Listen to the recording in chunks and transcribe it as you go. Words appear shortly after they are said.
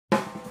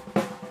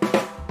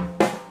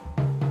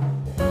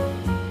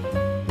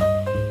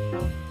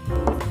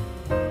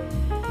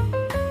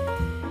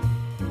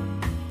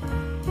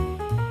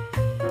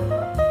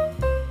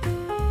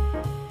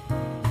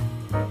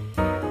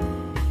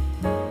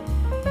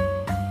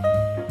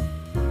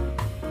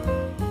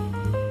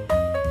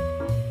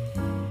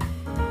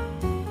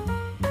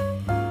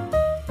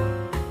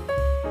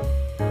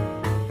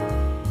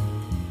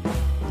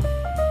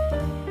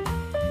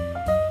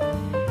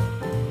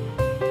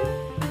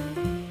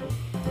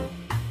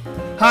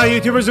Hi,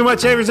 YouTubers and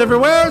wet shavers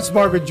everywhere. It's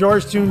Mark with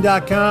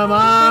GeorgeTune.com.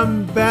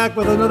 I'm back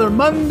with another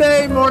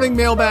Monday morning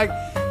mailbag.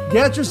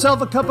 Get yourself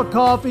a cup of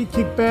coffee,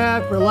 kick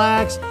back,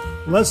 relax.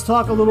 Let's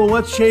talk a little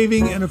wet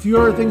shaving and a few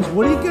other things.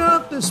 What do you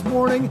got this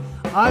morning?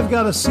 I've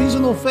got a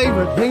seasonal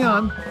favorite. Hang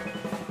on.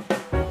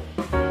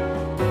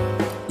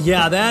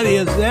 Yeah, that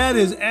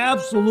is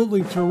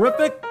absolutely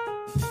terrific.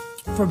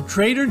 From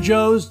Trader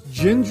Joe's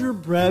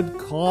Gingerbread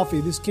Coffee.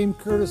 This came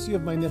courtesy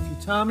of my nephew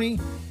Tommy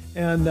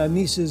and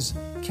nieces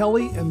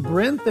Kelly and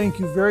Bryn. Thank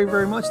you very,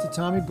 very much to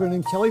Tommy, Bryn,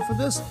 and Kelly for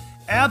this.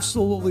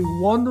 Absolutely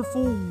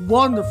wonderful,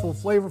 wonderful,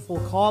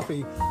 flavorful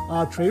coffee.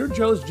 Trader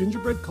Joe's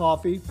Gingerbread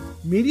Coffee,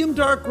 medium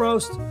dark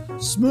roast,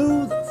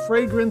 smooth,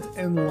 fragrant,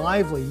 and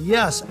lively.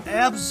 Yes,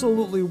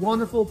 absolutely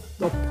wonderful.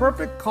 The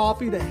perfect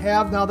coffee to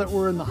have now that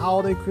we're in the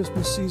holiday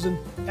Christmas season.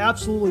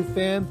 Absolutely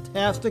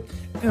fantastic.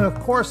 And of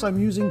course, I'm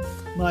using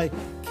my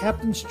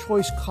Captain's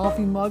Choice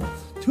coffee mug.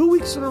 2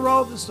 weeks in a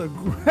row. This is a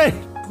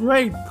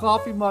great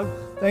coffee mug.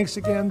 Thanks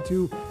again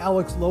to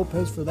Alex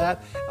Lopez for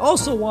that. I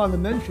also wanted to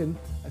mention,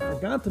 I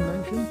forgot to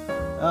mention,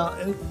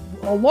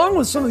 along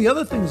with some of the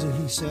other things that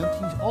he sent,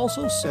 he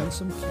also sent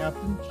some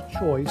Captain's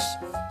Choice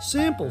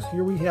samples.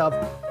 Here we have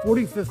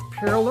 45th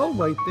Parallel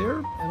right there,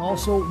 and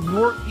also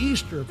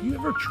Nor'easter. If you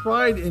ever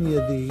tried any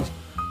of these,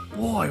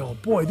 boy, oh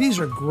boy, these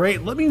are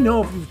great. Let me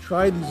know if you've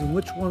tried these and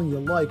which one you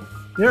like.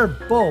 They're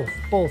both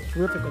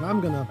terrific, and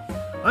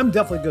I'm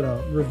definitely gonna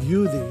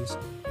review these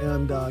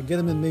and get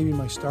them in maybe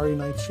my Starry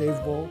Night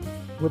shave bowl,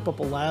 whip up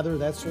a lather,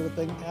 that sort of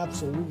thing.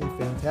 Absolutely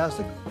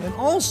fantastic. And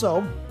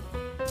also,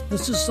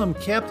 this is some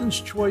Captain's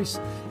Choice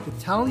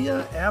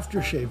Italia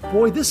Aftershave.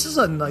 Boy, this is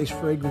a nice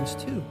fragrance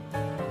too.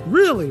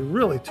 Really,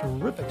 really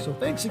terrific. So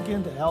thanks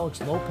again to Alex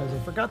Lopez.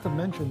 I forgot to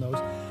mention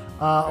those,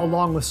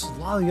 along with a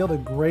lot of the other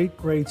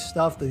great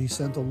stuff that he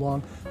sent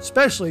along,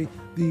 especially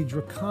the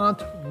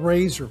Dracont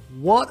razor.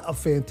 What a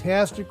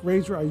fantastic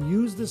razor. I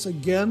used this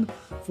again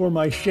for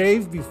my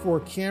shave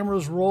before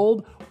cameras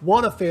rolled.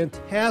 What a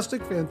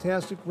fantastic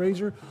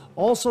razor.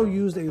 Also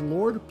used a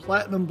Lord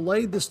Platinum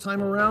blade this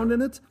time around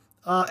in it.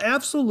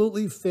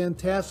 Absolutely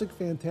fantastic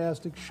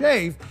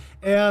shave.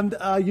 And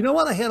you know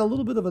what? I had a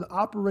little bit of an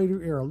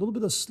operator error, a little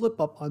bit of slip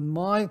up on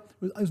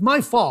it was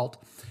my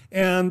fault.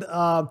 And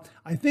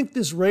I think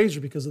this razor,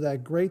 because of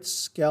that great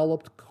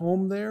scalloped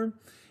comb there,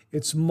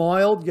 it's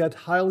mild yet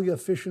highly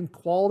efficient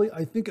quality.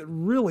 I think it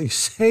really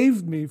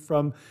saved me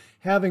from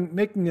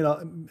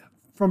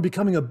from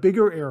becoming a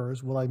bigger error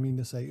is what I mean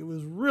to say. It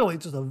was really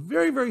just a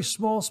very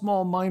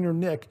small minor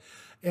nick.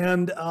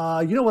 And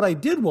you know what I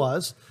did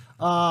was,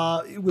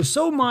 it was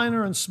so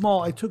minor and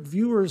small, I took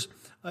viewers'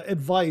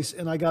 advice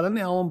and I got an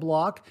Allen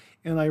block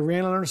and I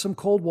ran it under some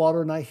cold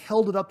water and I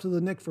held it up to the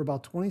nick for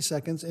about 20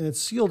 seconds and it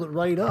sealed it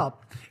right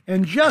up.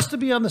 And just to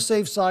be on the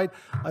safe side,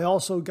 I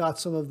also got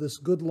some of this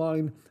Good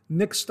Line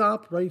Nick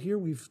Stop right here.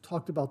 We've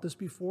talked about this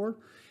before.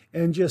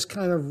 And just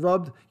kind of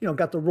rubbed,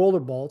 got the roller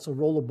ball. It's a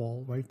roller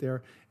ball right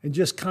there. And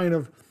just kind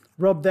of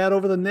rubbed that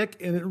over the nick,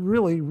 and it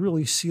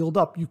really sealed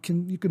up. You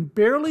can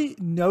barely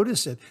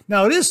notice it.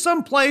 Now, it is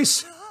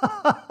someplace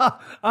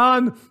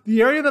on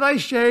the area that I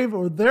shave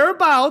or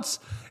thereabouts,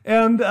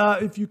 and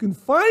if you can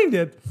find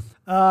it,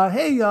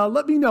 hey,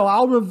 let me know.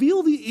 I'll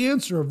reveal the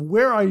answer of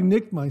where I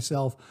nicked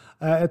myself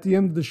at the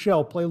end of the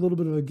show. Play a little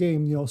bit of a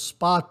game,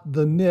 spot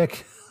the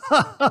nick.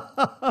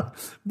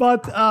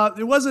 But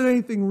it wasn't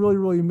anything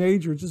really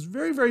major, just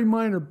very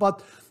minor.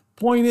 But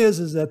point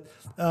is that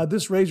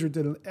this razor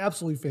did an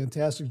absolutely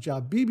fantastic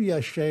job.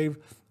 BBS shave.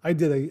 I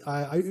did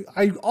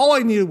all I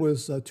needed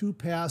was 2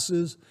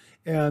 passes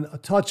and a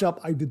touch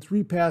up. I did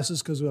 3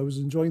 passes because I was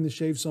enjoying the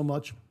shave so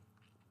much,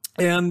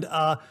 and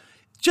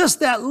just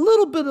that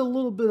little bit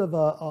of a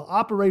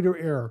operator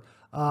error.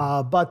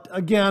 But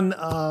again,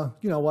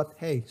 you know what?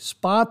 Hey,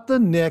 spot the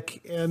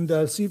nick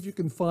and see if you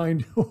can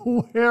find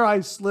where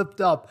I slipped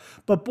up.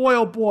 But boy,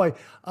 oh boy,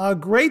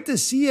 great to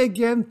see you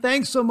again.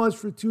 Thanks so much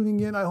for tuning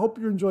in. I hope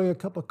you're enjoying a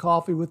cup of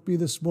coffee with me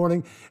this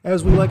morning.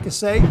 As we like to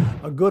say,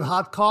 a good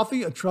hot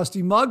coffee, a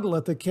trusty mug.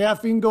 Let the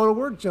caffeine go to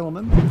work,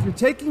 gentlemen. If you're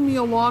taking me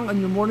along on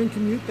your morning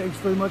commute, thanks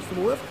very much for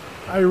the lift.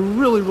 I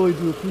really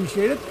do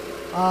appreciate it.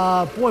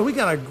 Boy, we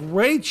got a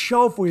great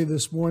show for you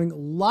this morning. A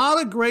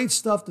lot of great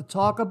stuff to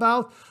talk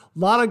about. A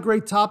lot of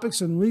great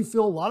topics and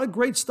refill. A lot of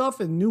great stuff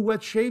and new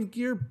wet shave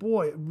gear.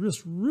 Boy,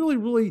 just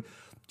really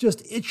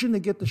just itching to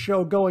get the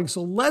show going.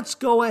 So let's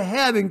go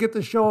ahead and get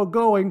the show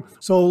going.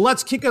 So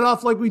let's kick it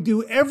off like we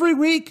do every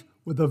week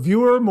with a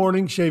viewer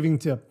morning shaving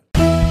tip.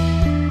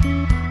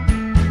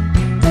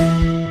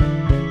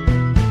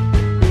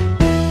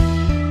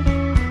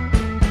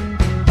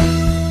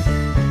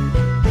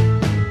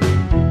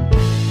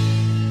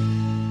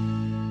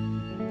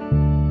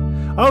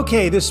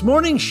 Okay, this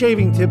morning's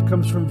shaving tip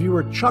comes from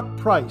viewer Chuck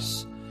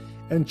Price.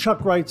 And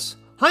Chuck writes,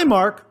 "Hi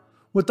Mark,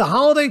 with the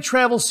holiday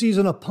travel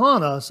season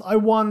upon us, I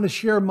wanted to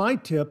share my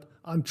tip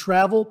on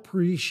travel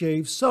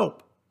pre-shave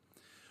soap.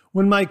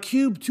 When my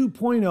Cube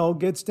 2.0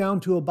 gets down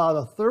to about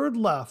a third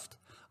left,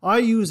 I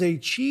use a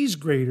cheese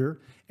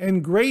grater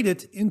and grate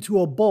it into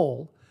a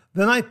bowl,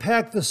 Then I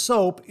packed the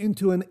soap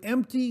into an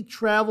empty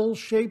travel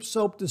shape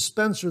soap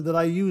dispenser that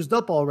I used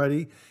up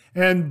already,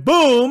 and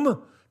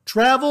boom,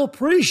 travel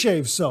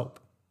pre-shave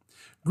soap.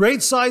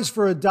 Great size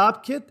for a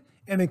dop kit,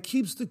 and it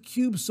keeps the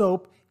cube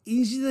soap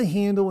easy to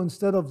handle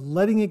instead of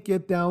letting it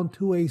get down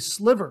to a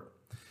sliver.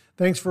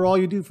 Thanks for all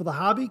you do for the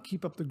hobby.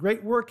 Keep up the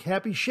great work.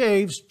 Happy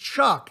shaves,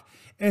 Chuck.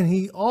 And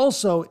he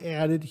also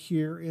added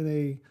here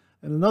in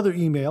another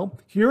email,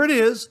 here it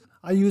is.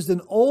 I used an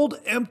old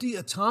empty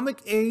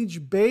Atomic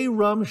Age Bay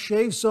Rum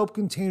shave soap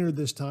container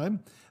this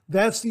time.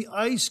 That's the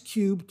Ice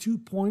Cube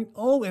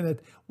 2.0 in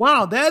it.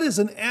 Wow, that is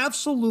an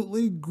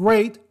absolutely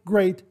great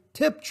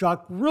tip,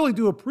 Chuck. Really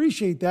do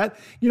appreciate that.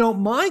 You know,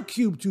 my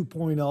Cube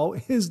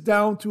 2.0 is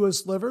down to a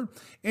sliver,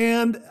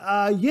 and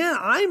yeah,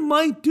 I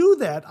might do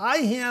that. I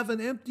have an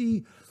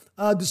empty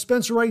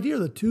dispenser right here,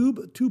 the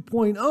Tube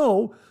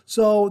 2.0.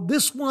 So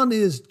this one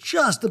is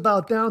just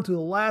about down to the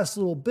last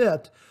little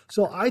bit.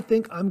 So I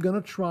think I'm going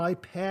to try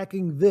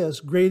packing this,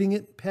 grading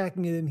it,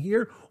 packing it in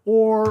here,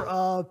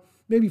 or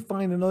maybe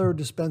find another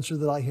dispenser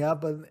that I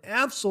have. But an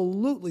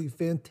absolutely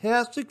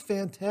fantastic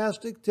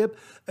tip,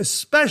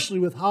 especially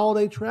with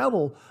holiday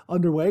travel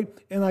underway.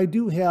 And I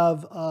do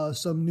have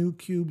some new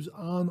cubes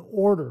on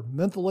order,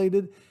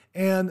 mentholated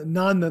and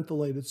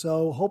non-mentholated.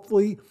 So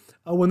hopefully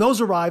when those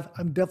arrive,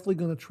 I'm definitely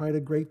going to try to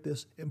grate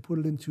this and put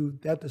it into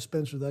that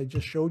dispenser that I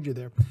just showed you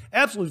there.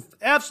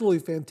 Absolutely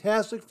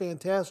fantastic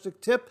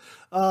tip.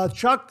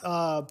 Chuck,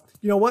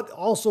 you know what?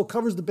 Also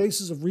covers the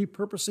basis of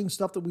repurposing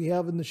stuff that we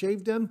have in the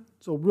shave den.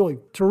 So really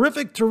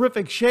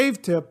terrific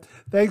shave tip.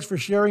 Thanks for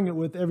sharing it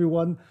with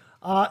everyone.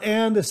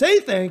 And to say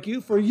thank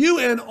you, for you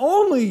and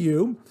only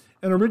you,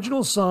 an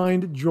original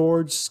signed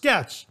George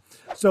sketch.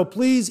 So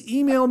please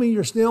email me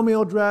your snail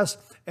mail address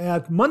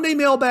at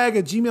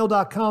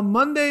mondaymailbag@gmail.com,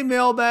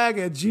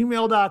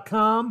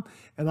 mondaymailbag@gmail.com,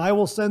 and I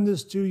will send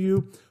this to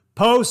you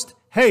post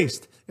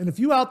haste. And if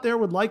you out there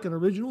would like an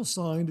original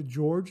signed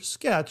George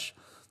sketch,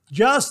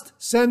 just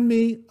send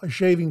me a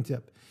shaving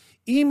tip.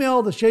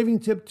 Email the shaving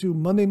tip to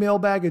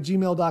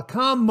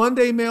mondaymailbag@gmail.com,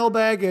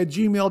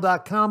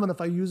 mondaymailbag@gmail.com, and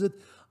if I use it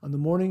on the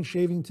morning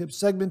shaving tip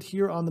segment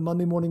here on the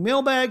Monday Morning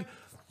Mailbag,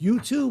 you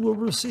too will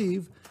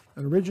receive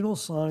an original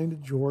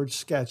signed George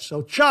sketch.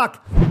 So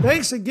Chuck,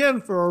 thanks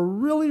again for a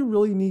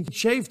really neat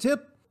shave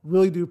tip.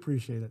 Really do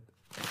appreciate it.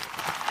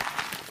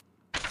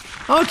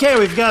 Okay,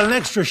 we've got an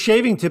extra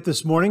shaving tip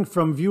this morning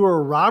from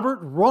viewer Robert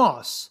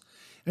Ross.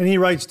 And he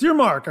writes, Dear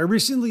Mark, I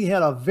recently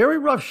had a very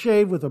rough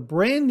shave with a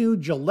brand new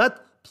Gillette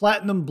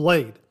Platinum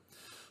blade.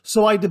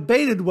 So I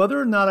debated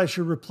whether or not I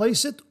should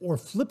replace it or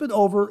flip it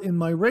over in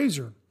my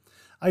razor.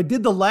 I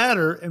did the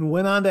latter and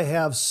went on to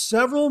have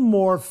several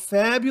more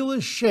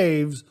fabulous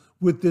shaves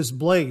with this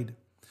blade.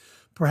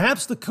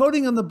 Perhaps the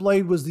coating on the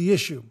blade was the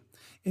issue.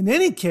 In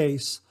any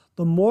case,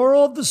 the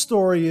moral of the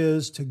story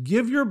is to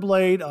give your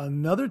blade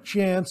another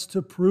chance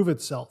to prove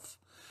itself.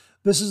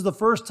 This is the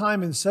first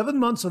time in 7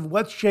 months of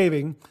wet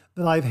shaving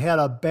that I've had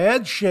a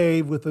bad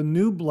shave with a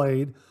new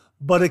blade,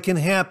 but it can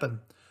happen.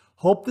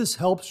 Hope this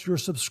helps your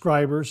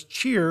subscribers.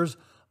 Cheers,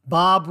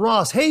 Bob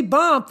Ross. Hey,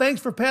 Bob,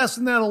 thanks for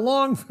passing that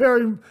along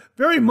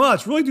very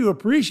much. Really do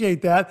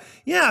appreciate that.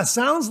 Yeah,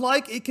 sounds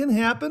like it can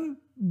happen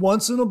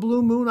once in a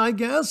blue moon, I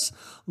guess.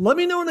 Let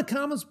me know in the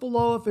comments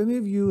below if any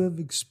of you have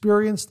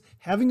experienced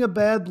having a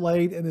bad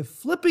blade and if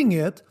flipping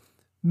it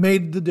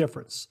made the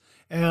difference.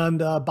 And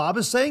Bob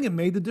is saying it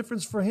made the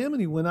difference for him, and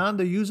he went on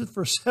to use it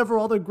for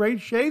several other great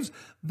shaves.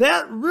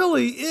 That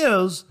really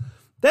is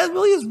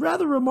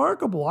rather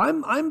remarkable.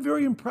 I'm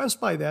very impressed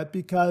by that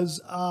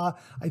because I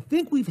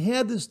think we've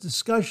had this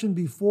discussion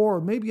before,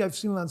 or maybe I've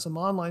seen it on some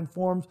online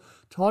forums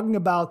talking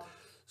about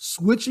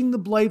switching the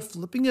blade,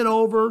 flipping it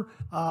over.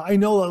 I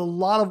know that a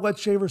lot of wet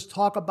shavers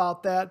talk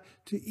about that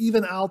to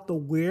even out the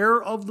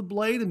wear of the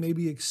blade and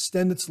maybe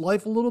extend its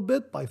life a little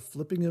bit by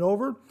flipping it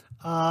over.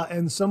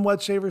 And some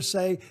wet shavers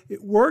say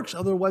it works.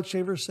 Other wet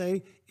shavers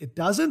say it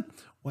doesn't.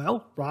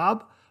 Well,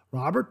 Bob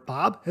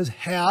has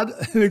had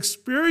an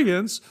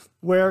experience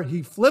where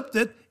he flipped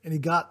it and he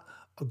got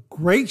a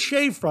great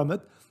shave from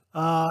it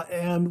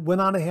and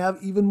went on to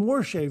have even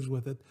more shaves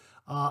with it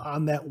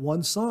on that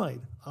one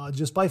side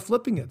just by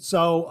flipping it.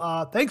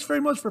 So thanks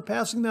very much for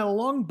passing that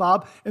along,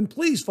 Bob. And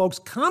please, folks,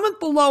 comment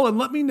below and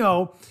let me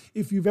know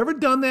if you've ever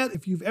done that,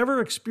 if you've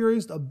ever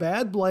experienced a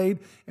bad blade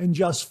and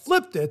just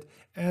flipped it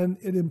and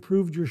it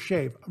improved your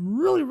shave. I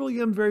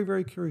really am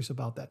very curious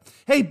about that.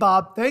 Hey,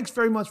 Bob, thanks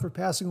very much for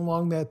passing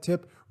along that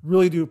tip.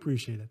 Really do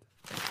appreciate it.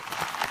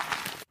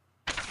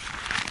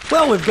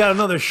 Well, we've got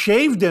another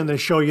shave den to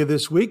show you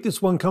this week.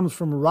 This one comes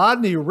from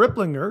Rodney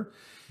Ripplinger,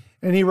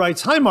 and he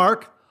writes, Hi,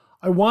 Mark.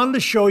 I wanted to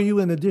show you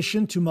in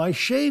addition to my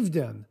shave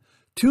den,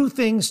 2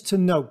 things to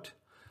note.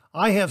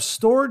 I have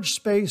storage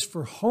space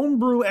for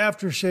homebrew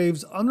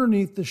aftershaves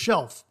underneath the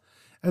shelf.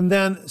 And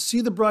then see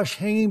the brush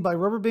hanging by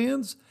rubber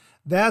bands?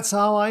 That's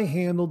how I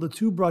handle the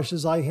 2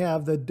 brushes I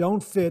have that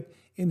don't fit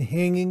in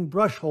hanging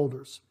brush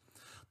holders.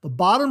 The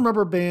bottom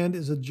rubber band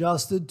is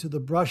adjusted to the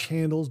brush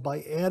handles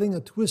by adding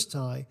a twist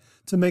tie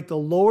to make the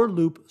lower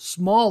loop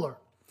smaller.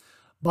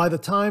 By the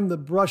time the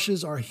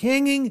brushes are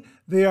hanging,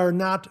 they are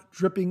not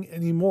dripping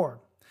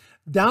anymore.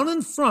 Down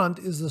in front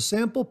is the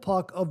sample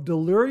puck of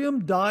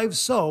Delirium Dive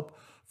soap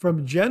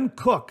from Jen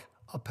Cook,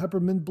 a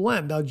peppermint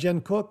blend. Now,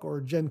 Jen Cook,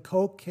 or Jen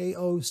Koch,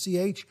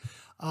 K-O-C-H,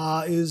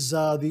 is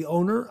the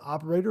owner,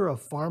 operator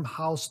of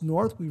Farmhouse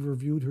North. We've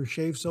reviewed her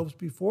shave soaps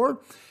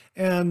before.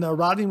 And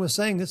Rodney was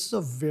saying this is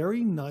a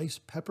very nice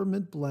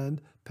peppermint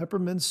blend,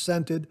 peppermint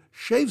scented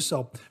shave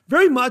soap.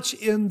 Very much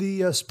in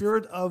the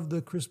spirit of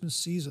the Christmas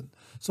season.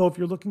 So if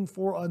you're looking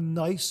for a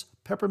nice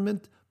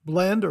peppermint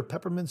blend or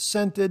peppermint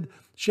scented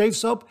shave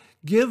soap,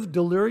 give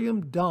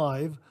Delirium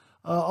Dive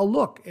a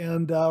look.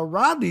 And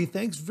Rodney,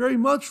 thanks very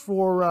much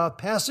for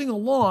passing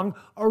along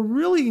a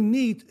really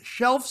neat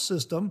shelf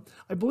system.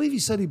 I believe he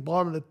said he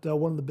bought it at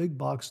one of the big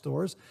box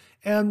stores.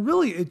 And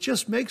really, it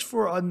just makes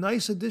for a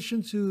nice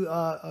addition to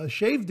a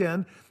shave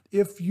den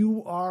if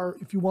you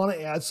want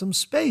to add some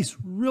space.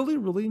 Really,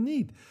 really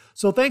neat.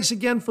 So thanks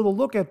again for the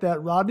look at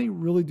that, Rodney.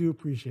 Really do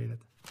appreciate it.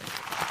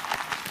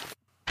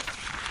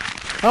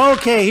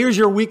 Okay, here's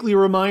your weekly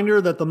reminder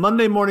that the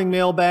Monday Morning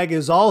Mailbag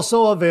is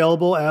also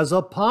available as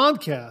a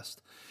podcast.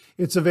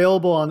 It's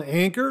available on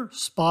Anchor,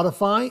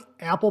 Spotify,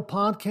 Apple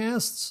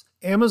Podcasts,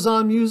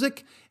 Amazon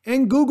Music,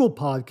 and Google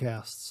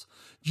Podcasts.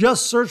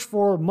 Just search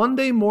for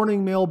Monday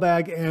Morning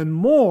Mailbag and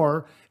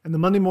more, and the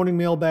Monday Morning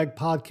Mailbag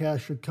podcast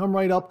should come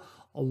right up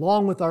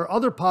along with our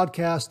other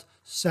podcast,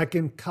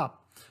 Second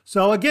Cup.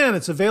 So again,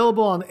 it's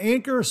available on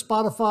Anchor,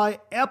 Spotify,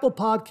 Apple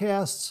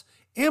Podcasts,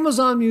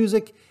 Amazon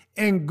Music,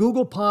 and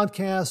Google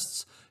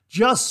Podcasts.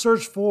 Just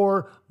search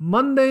for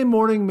Monday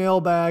Morning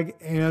Mailbag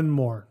and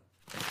more.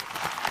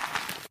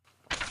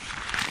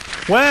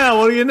 Well,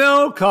 what do you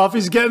know?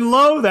 Coffee's getting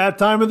low that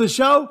time of the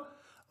show.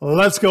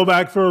 Let's go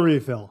back for a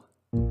refill.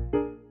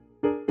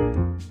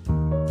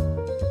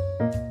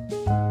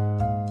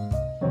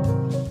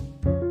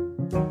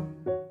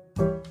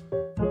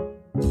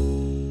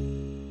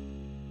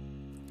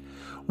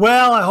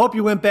 Well, I hope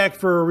you went back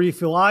for a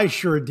refill. I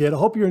sure did. I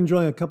hope you're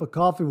enjoying a cup of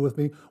coffee with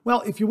me.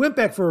 Well, if you went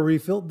back for a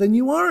refill, then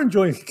you are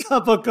enjoying a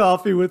cup of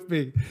coffee with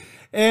me.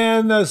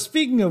 And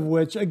speaking of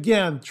which,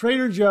 again,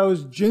 Trader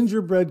Joe's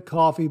gingerbread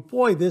coffee.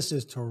 Boy, this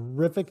is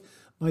terrific.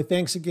 My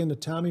thanks again to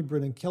Tommy,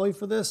 Bryn, and Kelly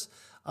for this.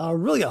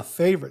 Really a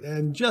favorite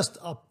and just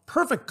a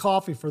perfect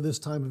coffee for this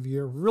time of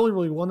year. Really,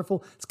 really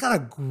wonderful. It's got a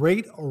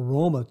great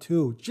aroma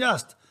too.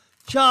 Just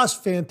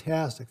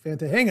fantastic.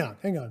 Hang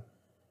on.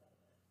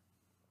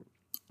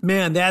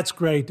 Man, that's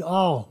great.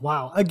 Oh,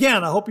 wow.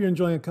 Again, I hope you're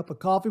enjoying a cup of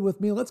coffee with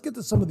me. Let's get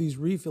to some of these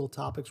refill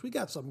topics. We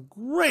got some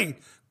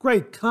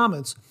great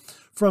comments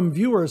from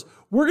viewers.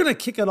 We're going to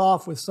kick it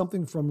off with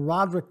something from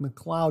Roderick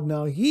McLeod.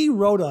 Now, he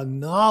wrote a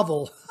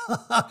novel,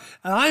 and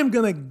I'm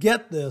going to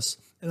get this,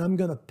 and I'm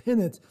going to pin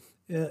it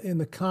in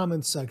the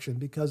comments section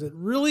because it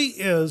really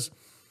is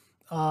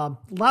a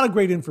lot of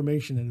great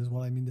information in it, is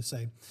what I mean to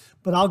say.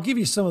 But I'll give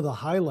you some of the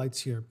highlights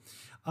here.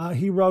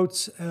 He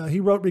wrote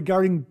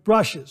regarding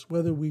brushes,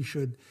 whether we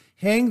should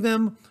hang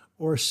them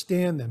or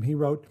stand them. He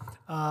wrote,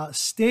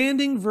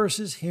 standing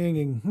versus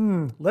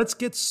hanging. Let's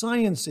get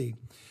sciencey.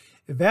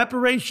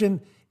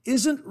 Evaporation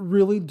isn't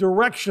really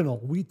directional.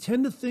 We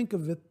tend to think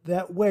of it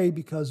that way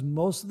because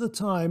most of the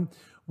time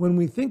when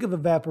we think of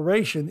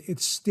evaporation,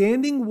 it's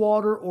standing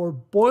water or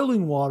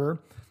boiling water,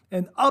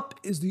 and up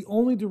is the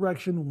only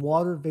direction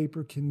water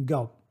vapor can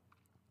go.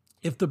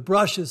 If the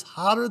brush is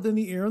hotter than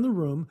the air in the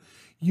room,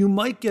 you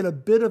might get a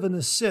bit of an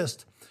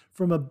assist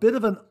from a bit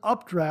of an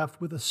updraft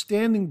with a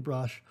standing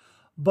brush,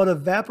 but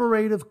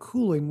evaporative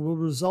cooling will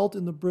result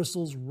in the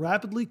bristles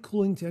rapidly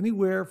cooling to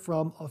anywhere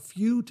from a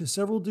few to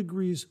several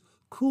degrees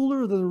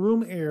cooler than the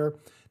room air,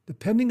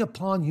 depending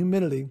upon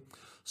humidity.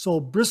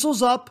 So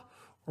bristles up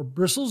or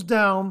bristles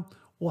down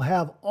will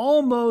have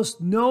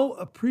almost no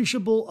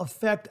appreciable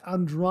effect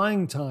on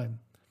drying time.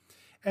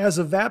 As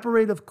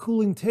evaporative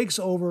cooling takes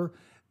over,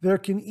 there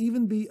can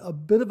even be a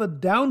bit of a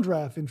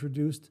downdraft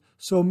introduced,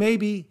 so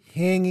maybe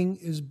hanging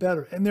is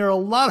better. And there are a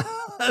lot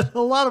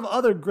of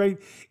other great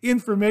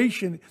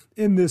information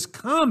in this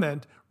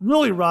comment.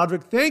 Really,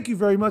 Roderick, thank you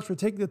very much for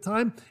taking the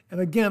time.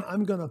 And again,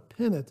 I'm going to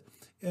pin it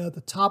at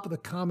the top of the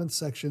comment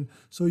section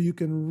so you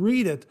can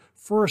read it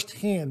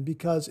firsthand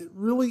because it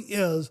really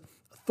is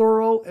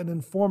thorough and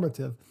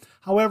informative.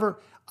 However,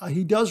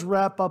 he does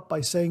wrap up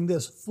by saying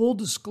this: full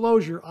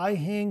disclosure, I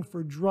hang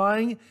for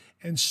drying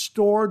and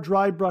store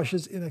dry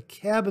brushes in a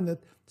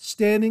cabinet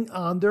standing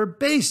on their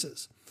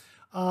bases.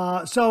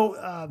 Thanks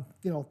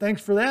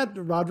for that,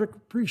 Roderick.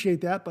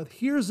 Appreciate that. But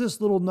here's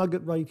this little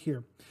nugget right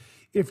here.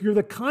 If you're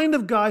the kind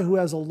of guy who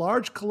has a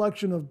large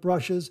collection of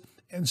brushes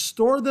and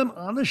store them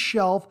on a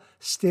shelf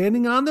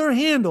standing on their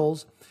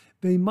handles,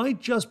 they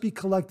might just be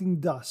collecting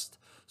dust.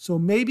 So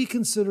maybe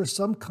consider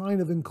some kind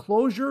of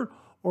enclosure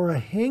or a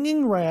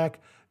hanging rack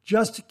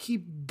just to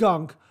keep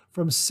gunk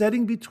from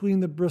setting between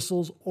the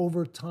bristles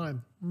over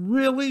time.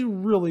 Really,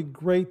 really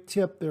great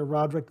tip there,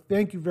 Roderick.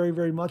 Thank you very,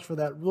 very much for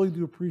that. Really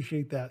do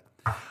appreciate that.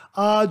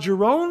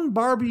 Jerome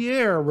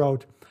Barbier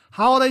wrote,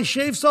 holiday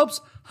shave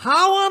soaps,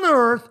 how on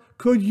earth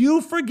could you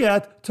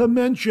forget to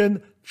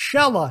mention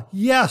Cella.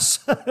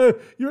 Yes,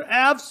 you're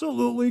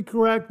absolutely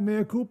correct,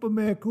 mea culpa,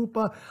 mea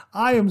culpa.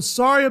 I am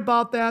sorry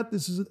about that.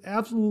 This is an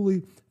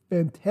absolutely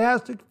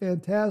fantastic,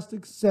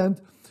 fantastic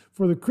scent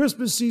for the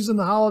Christmas season,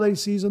 the holiday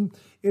season.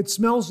 It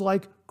smells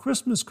like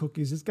Christmas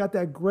cookies. It's got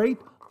that great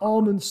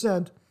almond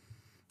scent.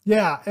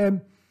 Yeah,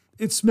 and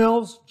it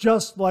smells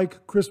just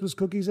like Christmas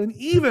cookies. And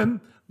even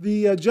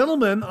the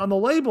gentleman on the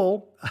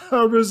label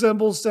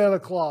resembles Santa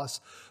Claus.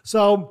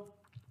 So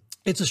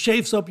it's a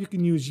shave soap you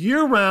can use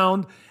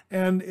year-round,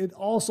 and it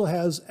also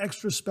has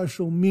extra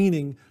special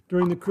meaning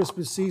during the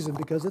Christmas season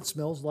because it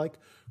smells like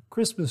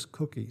Christmas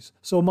cookies.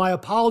 So my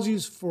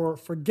apologies for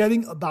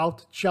forgetting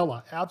about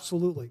Cella,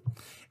 absolutely.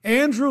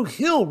 Andrew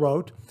Hill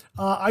wrote,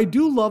 I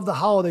do love the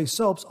holiday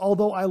soaps,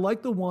 although I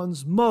like the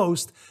ones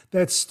most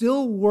that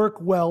still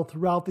work well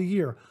throughout the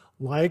year,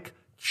 like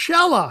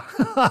Cella.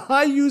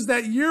 I use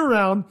that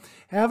year-round.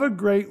 Have a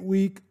great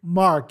week,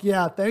 Mark.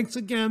 Yeah, thanks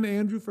again,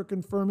 Andrew, for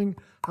confirming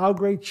how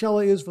great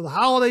Cella is for the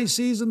holiday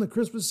season, the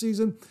Christmas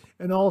season,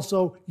 and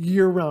also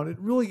year-round. It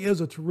really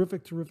is a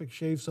terrific, terrific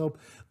shave soap.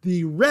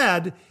 The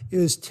red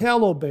is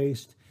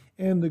tallow-based,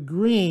 and the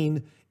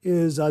green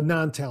is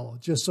non-tallow,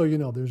 just so you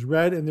know. There's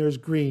red and there's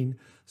green.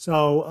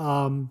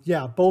 So,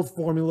 yeah, both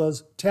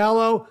formulas,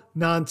 tallow,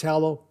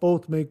 non-tallow,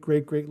 both make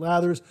great, great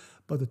lathers.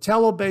 But the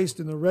tallow-based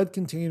in the red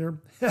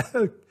container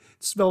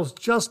smells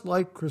just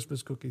like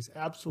Christmas cookies.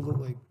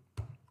 Absolutely.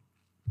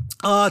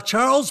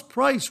 Charles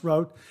Price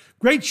wrote,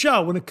 great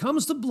show. When it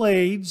comes to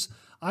blades,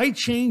 I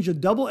change a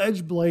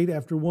double-edged blade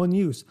after one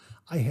use.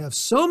 I have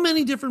so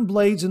many different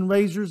blades and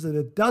razors that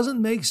it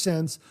doesn't make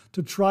sense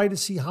to try to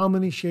see how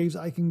many shaves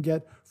I can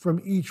get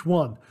from each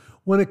one.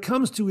 When it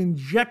comes to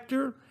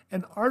injector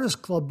and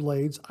artist club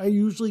blades, I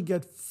usually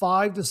get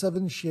 5 to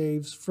 7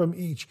 shaves from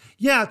each.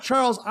 Yeah,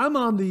 Charles, I'm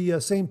on the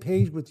same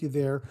page with you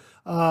there.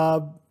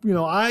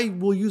 I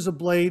will use a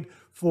blade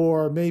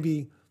for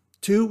maybe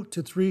 2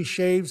 to 3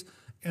 shaves,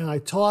 and I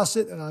toss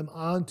it, and I'm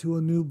on to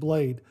a new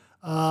blade.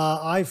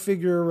 I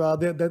figure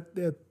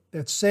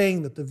that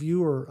saying that the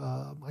viewer,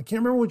 I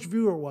can't remember which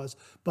viewer it was,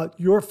 but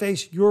your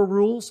face, your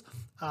rules.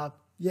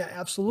 Yeah,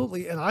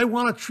 absolutely. And I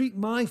want to treat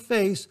my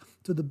face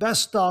to the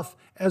best stuff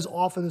as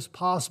often as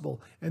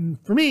possible. And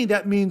for me,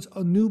 that means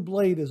a new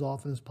blade as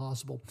often as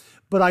possible.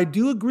 But I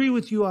do agree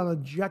with you on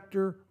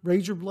injector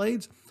razor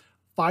blades,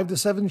 5 to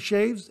 7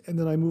 shaves, and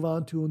then I move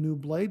on to a new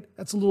blade.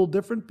 That's a little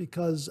different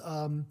because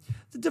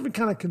it's a different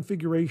kind of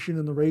configuration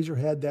in the razor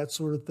head, that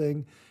sort of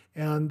thing.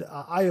 And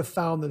I have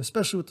found that,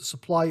 especially with the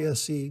Supply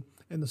SE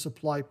and the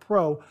Supply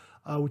Pro,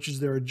 which is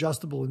their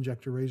adjustable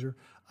injector razor,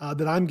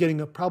 that I'm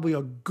getting probably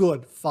a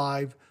good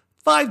 5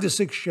 to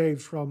 6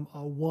 shaves from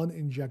one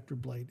injector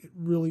blade. It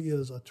really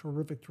is a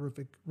terrific,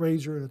 terrific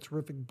razor and a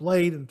terrific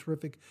blade and a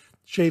terrific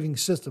shaving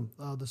system,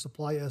 the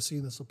Supply SE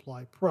and the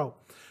Supply Pro.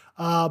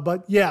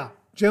 But yeah,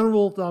 general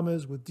rule of thumb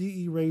is with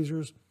DE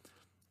razors,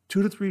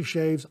 2 to 3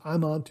 shaves,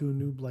 I'm on to a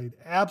new blade.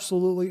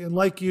 Absolutely. And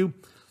like you,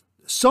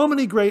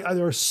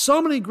 there are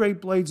so many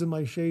great blades in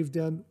my shave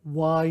den.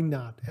 Why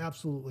not?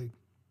 Absolutely.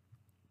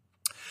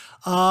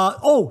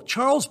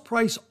 Charles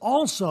Price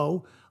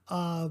also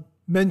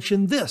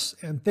mentioned this,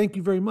 and thank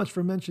you very much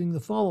for mentioning the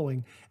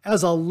following.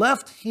 As a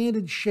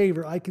left-handed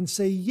shaver, I can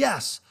say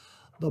yes,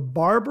 the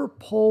barber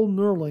pole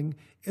knurling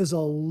is a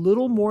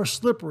little more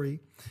slippery.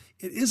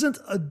 It isn't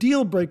a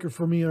deal breaker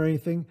for me or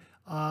anything.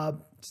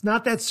 It's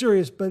not that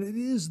serious, but it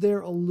is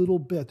there a little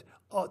bit.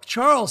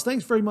 Charles,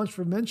 thanks very much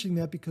for mentioning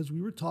that because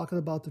we were talking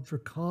about the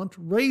Dracont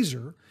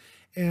razor.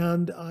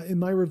 And in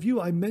my review,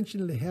 I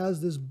mentioned it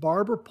has this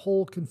barber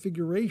pole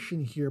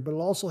configuration here, but it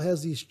also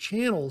has these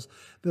channels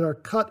that are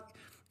cut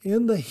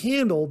in the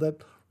handle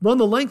that run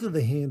the length of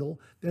the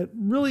handle that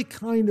really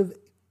kind of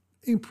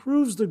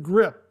improves the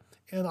grip.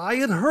 And I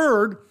had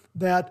heard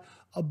that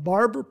a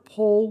barber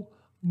pole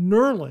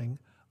knurling,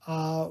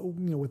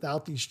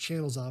 without these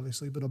channels,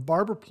 obviously, but a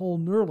barber pole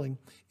knurling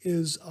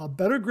is a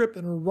better grip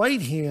in a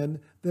right hand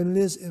than it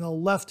is in a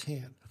left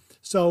hand.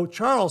 So,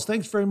 Charles,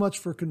 thanks very much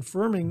for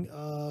confirming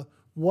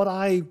what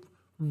I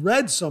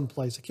read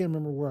someplace. I can't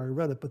remember where I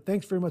read it, but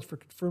thanks very much for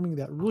confirming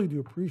that. Really do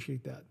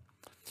appreciate that.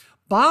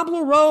 Bob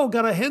LaRoe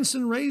got a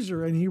Henson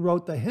razor, and he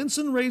wrote, the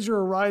Henson razor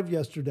arrived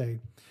yesterday,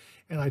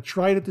 and I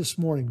tried it this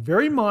morning.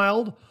 Very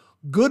mild,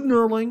 good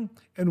knurling,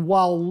 and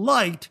while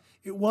light,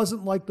 it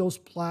wasn't like those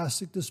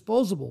plastic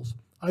disposables.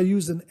 I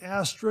used an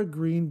Astra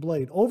green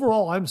blade.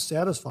 Overall, I'm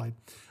satisfied.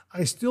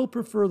 I still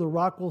prefer the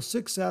Rockwell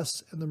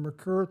 6S and the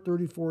Merkur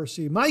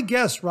 34C. My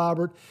guess,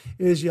 Robert,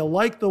 is you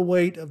like the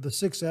weight of the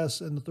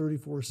 6S and the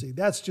 34C.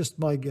 That's just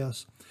my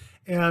guess.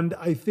 And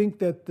I think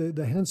that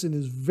the Henson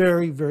is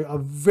very,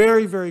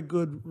 very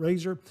good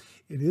razor.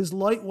 It is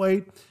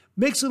lightweight,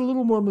 makes it a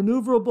little more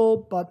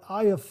maneuverable, but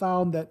I have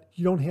found that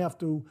you don't have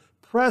to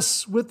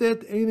press with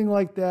it, anything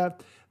like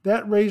that.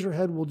 That razor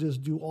head will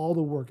just do all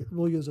the work. It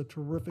really is a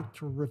terrific,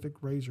 terrific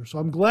razor. So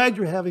I'm glad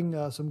you're having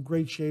some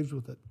great shaves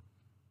with it.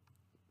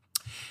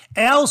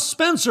 Al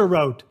Spencer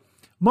wrote,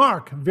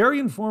 Mark, very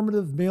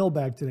informative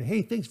mailbag today.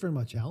 Hey, thanks very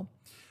much, Al.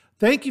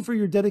 Thank you for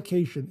your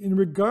dedication. In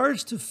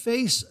regards to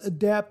face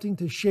adapting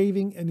to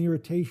shaving and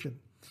irritation,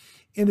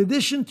 In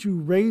addition to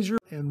razor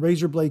and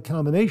razor blade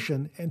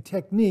combination and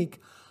technique,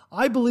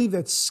 I believe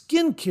that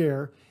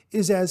skincare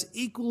is as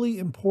equally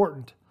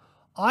important.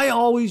 I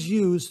always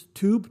use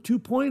Tube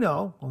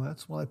 2.0. Well,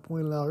 that's what I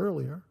pointed out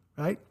earlier,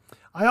 right?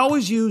 I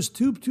always use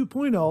Tube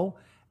 2.0,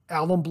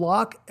 alum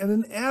block, and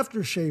an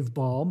aftershave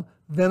balm,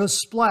 then a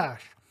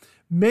splash.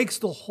 Makes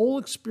the whole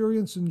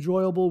experience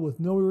enjoyable with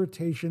no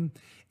irritation,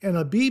 and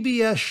a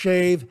BBS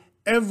shave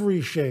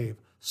every shave.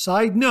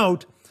 Side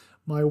note,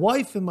 my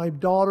wife and my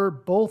daughter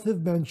both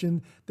have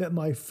mentioned that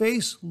my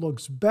face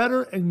looks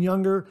better and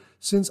younger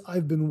since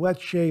I've been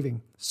wet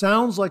shaving.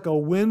 Sounds like a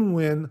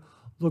win-win.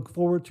 Look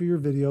forward to your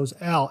videos,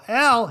 Al.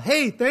 Al,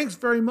 hey, thanks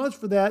very much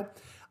for that.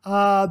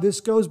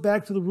 This goes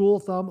back to the rule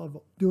of thumb of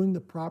doing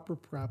the proper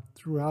prep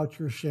throughout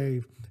your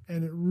shave.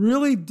 And it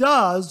really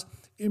does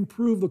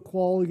improve the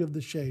quality of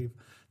the shave.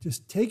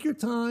 Just take your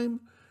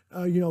time,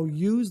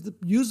 use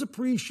the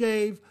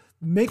pre-shave,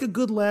 make a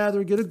good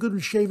lather, get a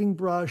good shaving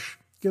brush,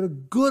 get a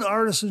good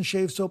artisan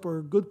shave soap or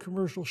a good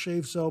commercial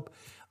shave soap,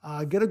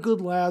 get a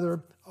good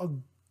lather, a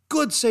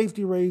good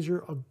safety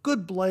razor, a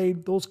good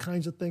blade, those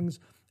kinds of things.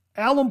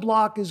 Alum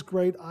block is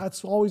great.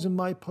 That's always in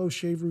my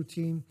post-shave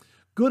routine.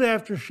 Good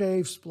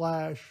aftershave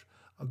splash,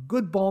 a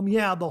good balm.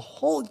 Yeah,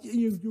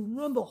 you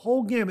run the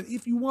whole gamut.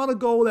 If you want to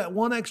go that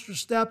one extra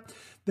step,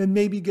 then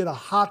maybe get a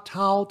hot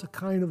towel to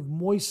kind of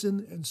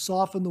moisten and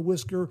soften the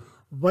whisker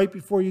right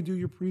before you do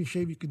your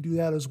pre-shave. You can do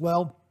that as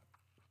well.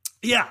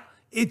 Yeah,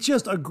 it's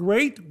just a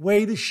great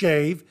way to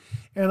shave.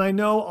 And I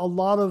know a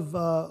lot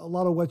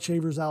of wet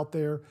shavers out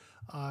there.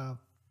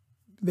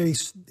 They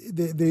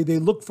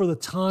look for the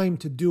time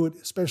to do it,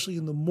 especially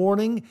in the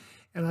morning.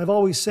 And I've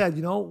always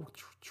said,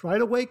 try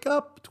to wake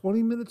up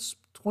 20 minutes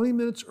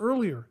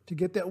earlier to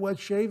get that wet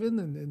shave in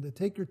and to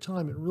take your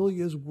time. It really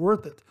is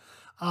worth it.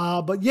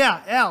 But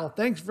yeah, Al,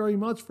 thanks very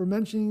much for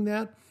mentioning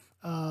that.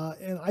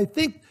 And I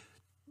think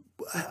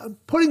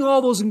putting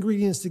all those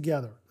ingredients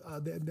together,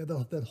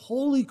 that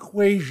whole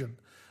equation,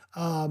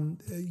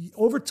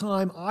 over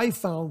time, I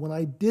found when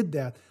I did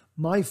that,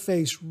 my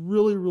face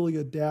really, really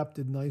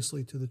adapted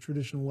nicely to the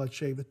traditional wet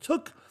shave. It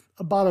took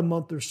about a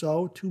month or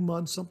so, 2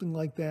 months, something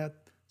like that,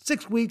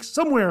 6 weeks,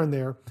 somewhere in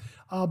there.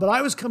 But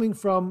I was coming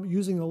from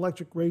using an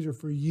electric razor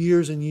for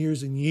years and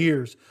years and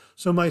years.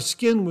 So my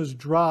skin was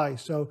dry.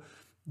 So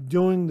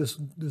doing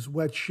this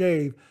wet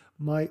shave,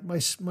 my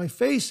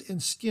face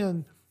and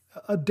skin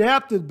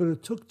adapted, but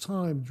it took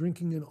time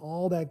drinking in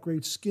all that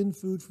great skin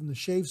food from the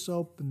shave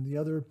soap and the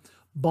other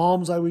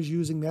balms I was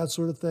using, that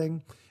sort of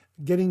thing.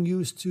 Getting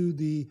used to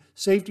the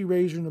safety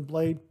razor and the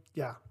blade,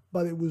 yeah,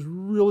 but it was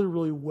really,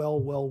 really well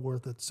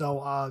worth it.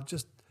 So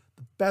just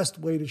the best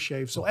way to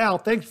shave. So Al,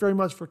 thanks very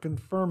much for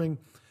confirming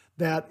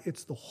that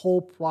it's the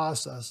whole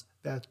process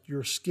that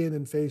your skin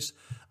and face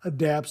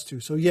adapts to.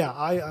 So yeah,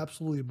 I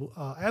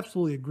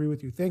absolutely agree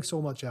with you. Thanks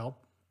so much, Al.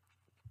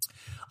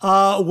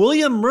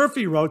 William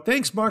Murphy wrote,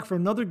 thanks, Mark, for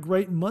another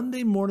great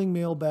Monday morning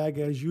mailbag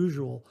as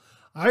usual.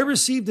 I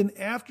received an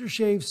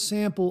aftershave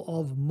sample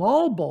of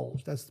Mall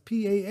Bulge. That's the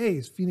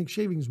PAA's, Phoenix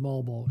Shavings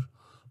Mall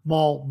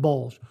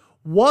Bulge.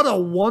 What a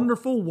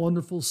wonderful,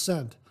 wonderful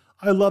scent.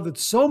 I love it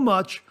so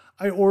much,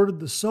 I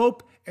ordered the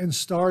soap and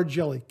star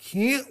jelly.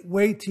 Can't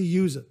wait to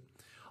use it.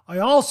 I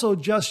also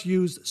just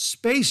used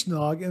Space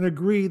Nog and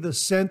agree the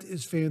scent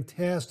is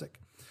fantastic.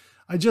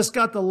 I just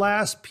got the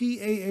last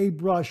PAA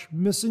brush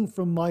missing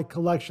from my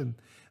collection.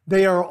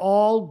 They are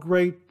all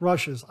great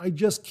brushes. I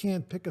just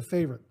can't pick a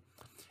favorite.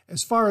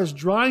 As far as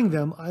drying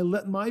them, I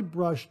let my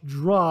brush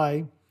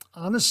dry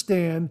on a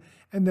stand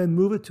and then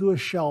move it to a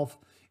shelf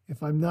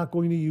if I'm not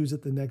going to use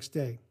it the next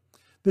day.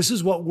 This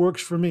is what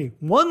works for me.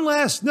 One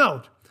last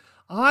note.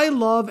 I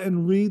love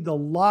and read the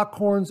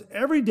Lockhorns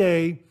every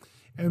day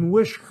and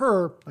wish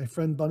her, my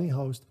friend Bunny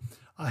Host,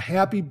 a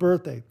happy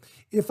birthday.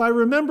 If I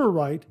remember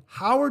right,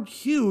 Howard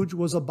Hughes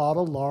was about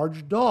a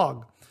large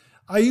dog.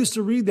 I used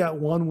to read that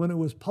one when it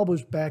was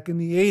published back in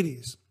the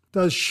 80s.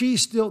 Does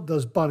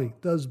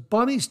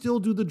Bunny still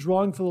do the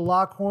drawing for the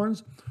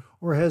Lockhorns,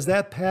 or has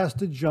that passed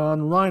to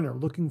John Reiner?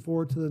 Looking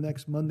forward to the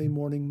next Monday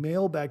morning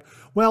mailbag.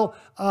 Well,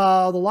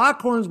 the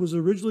Lockhorns was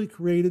originally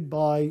created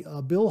by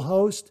Bill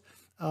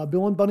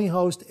and Bunny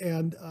Host,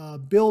 and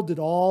Bill did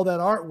all that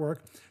artwork.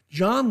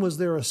 John was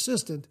their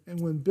assistant,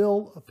 and when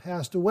Bill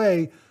passed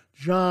away,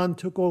 John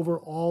took over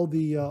all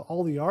the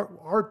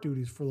art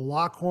duties for the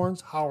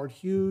Lockhorns, Howard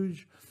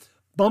Hughes,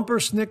 Bumper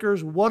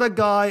Snickers, What a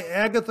Guy,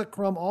 Agatha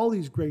Crumb, all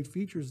these great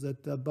features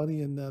that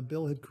Bunny and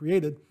Bill had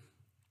created.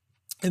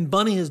 And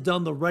Bunny has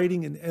done the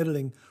writing and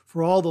editing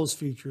for all those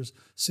features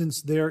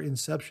since their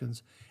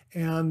inceptions.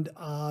 And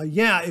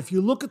yeah, if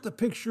you look at the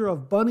picture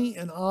of Bunny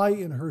and I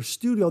in her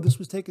studio, this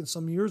was taken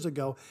some years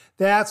ago,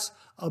 that's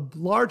a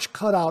large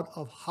cutout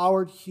of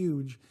Howard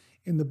Hughes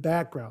in the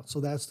background. So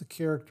that's the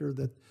character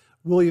that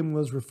William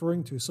was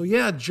referring to. So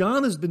yeah,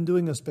 John has been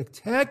doing a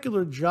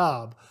spectacular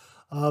job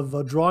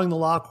of drawing the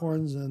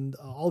Lockhorns and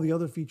all the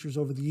other features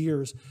over the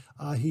years.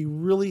 He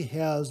really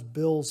has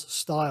Bill's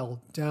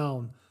style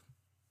down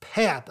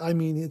Pat. I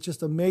mean, it's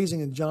just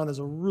amazing. And John is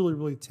a really,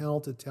 really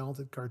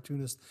talented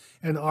cartoonist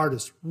and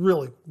artist.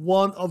 Really,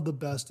 one of the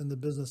best in the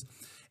business.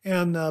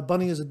 And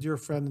Bunny is a dear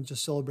friend and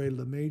just celebrated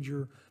a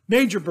major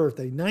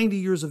birthday, 90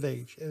 years of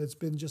age. And it's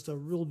been just a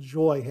real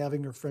joy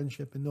having her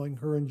friendship and knowing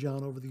her and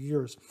John over the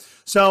years.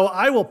 So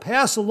I will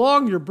pass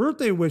along your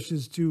birthday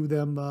wishes to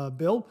them,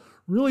 Bill.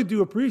 Really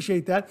do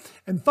appreciate that.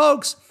 And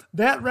folks,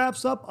 that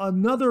wraps up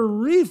another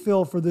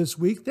refill for this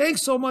week.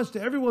 Thanks so much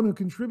to everyone who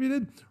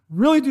contributed.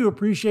 Really do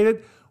appreciate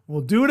it.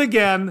 We'll do it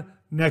again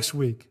next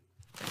week.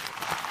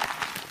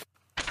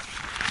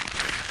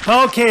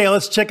 Okay,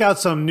 let's check out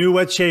some new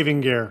wet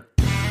shaving gear.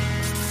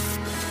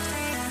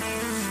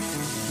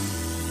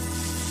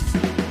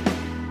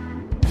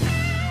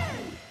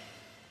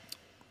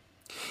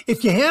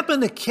 If you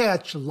happen to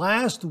catch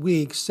last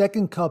week's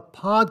Second Cup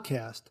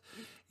podcast,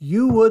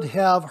 you would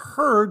have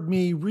heard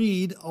me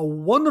read a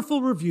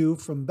wonderful review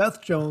from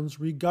Beth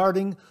Jones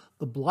regarding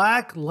the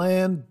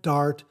Blackland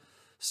Dart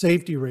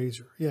safety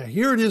razor. Yeah,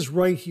 here it is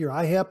right here.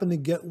 I happen to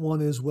get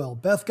one as well.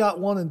 Beth got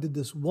one and did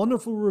this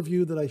wonderful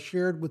review that I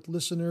shared with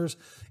listeners,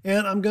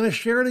 and I'm going to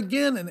share it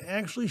again and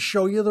actually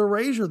show you the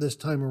razor this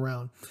time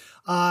around.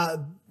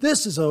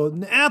 This is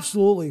an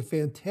absolutely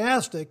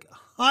fantastic,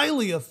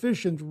 highly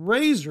efficient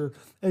razor,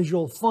 as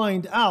you'll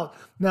find out.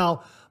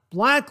 Now,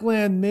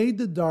 Blackland made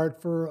the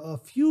Dart for a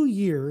few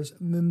years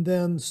and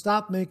then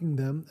stopped making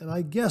them, and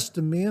I guess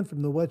demand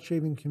from the wet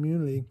shaving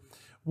community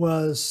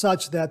was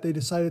such that they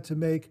decided to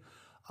make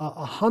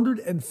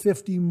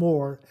 150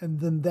 more, and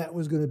then that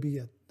was going to be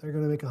it. They're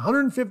going to make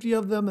 150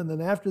 of them, and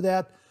then after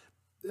that,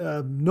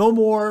 no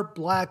more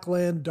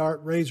Blackland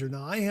Dart razor.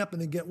 Now, I happen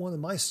to get one,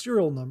 and my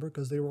serial number,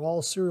 because they were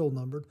all serial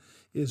numbered,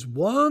 is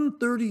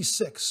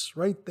 136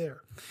 right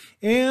there.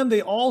 And they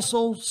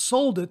also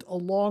sold it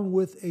along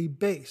with a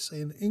base,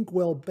 an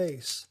inkwell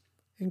base,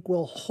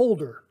 inkwell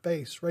holder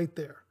base right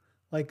there,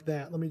 like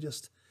that. Let me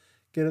just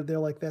get it there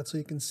like that so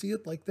you can see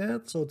it like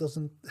that, so it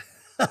doesn't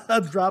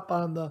drop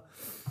on the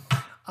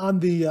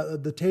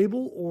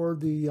table or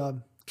the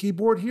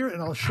keyboard here.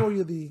 And I'll show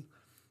you the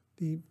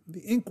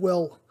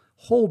inkwell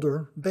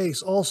holder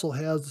base also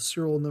has the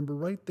serial number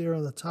right there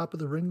on the top of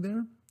the ring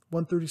there,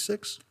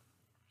 136.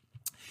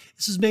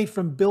 This is made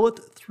from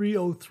billet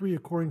 303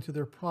 according to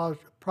their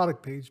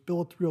product page,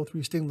 billet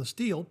 303 stainless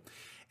steel.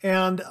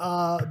 And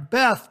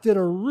Beth did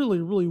a really,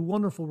 really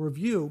wonderful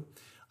review.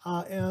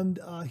 And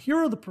here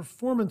are the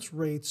performance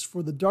rates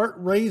for the Dart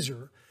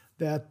razor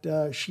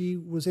that she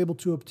was able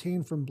to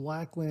obtain from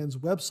Blackland's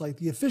website.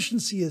 The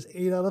efficiency is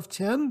 8 out of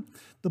 10.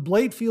 The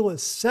blade feel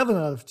is 7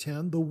 out of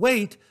 10. The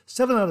weight,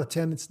 7 out of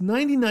 10. It's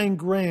 99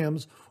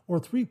 grams or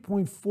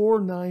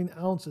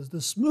 3.49 ounces. The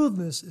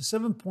smoothness is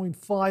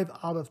 7.5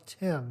 out of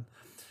 10.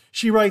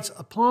 She writes,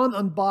 upon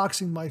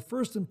unboxing, my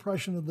first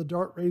impression of the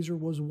Dart razor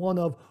was one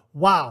of,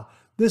 wow,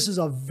 this is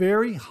a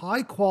very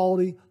high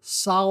quality,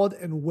 solid,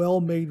 and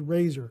well-made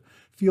razor.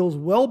 Feels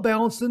well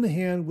balanced in the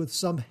hand with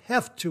some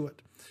heft to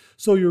it.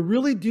 So you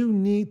really do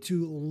need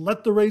to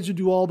let the razor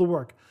do all the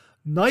work.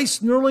 Nice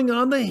knurling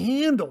on the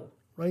handle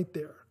right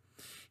there.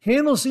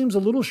 Handle seems a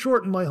little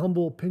short in my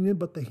humble opinion,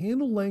 but the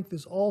handle length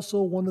is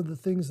also one of the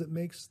things that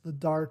makes the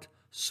Dart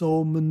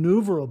so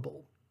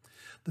maneuverable.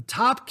 The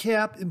top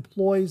cap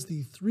employs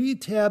the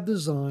 3-tab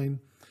design,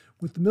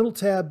 with the middle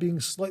tab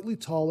being slightly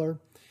taller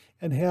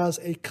and has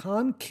a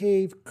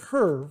concave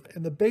curve,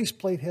 and the base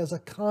plate has a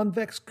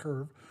convex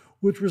curve,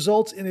 which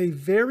results in a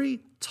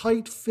very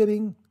tight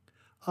fitting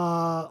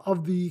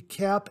of the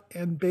cap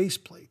and base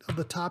plate, of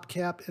the top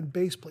cap and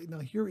base plate. Now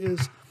here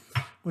is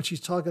what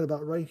she's talking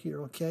about right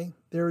here, okay?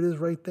 There it is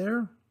right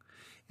there.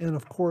 And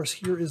of course,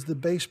 here is the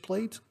base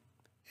plate,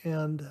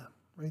 and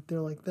right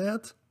there like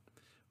that.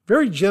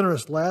 Very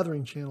generous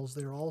lathering channels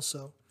there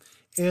also.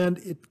 And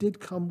it did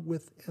come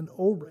with an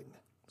O-ring.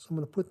 So I'm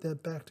going to put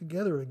that back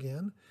together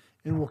again,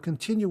 and we'll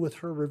continue with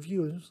her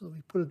review. So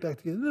we put it back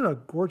together. Isn't it a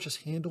gorgeous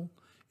handle?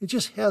 It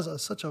just has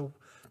such a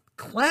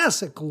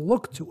classic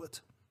look to it.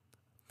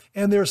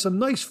 And there's some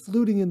nice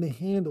fluting in the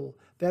handle.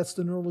 That's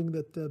the knurling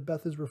that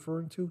Beth is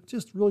referring to.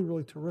 Just really,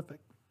 really terrific.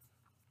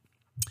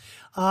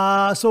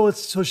 So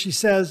she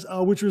says,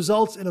 which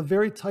results in a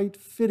very tight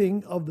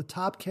fitting of the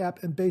top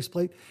cap and base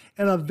plate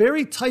and a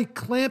very tight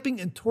clamping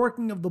and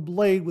torquing of the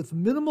blade with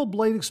minimal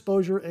blade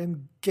exposure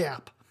and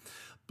gap.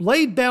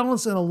 Blade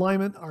balance and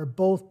alignment are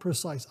both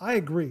precise. I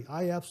agree.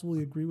 I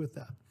absolutely agree with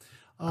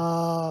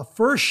that.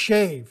 First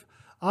shave.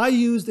 I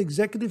used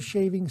Executive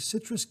Shaving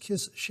Citrus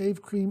Kiss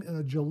Shave Cream and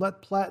a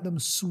Gillette Platinum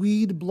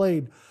Swede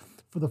blade.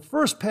 For the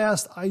first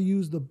pass, I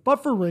used the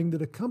buffer ring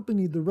that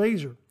accompanied the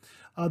razor.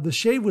 The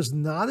shave was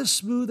not as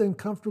smooth and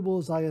comfortable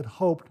as I had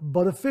hoped,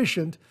 but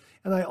efficient,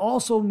 and I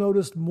also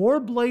noticed more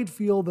blade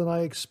feel than I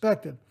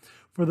expected.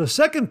 For the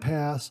second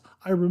pass,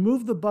 I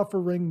removed the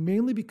buffer ring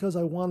mainly because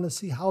I wanted to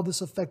see how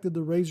this affected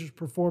the razor's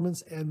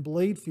performance and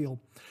blade feel.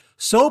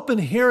 Soap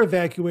and hair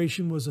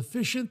evacuation was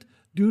efficient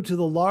due to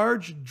the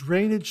large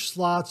drainage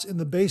slots in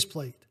the base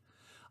plate.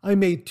 I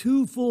made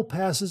 2 full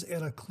passes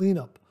and a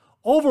cleanup.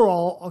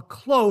 Overall, a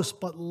close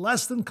but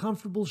less than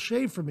comfortable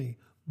shave for me,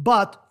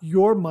 but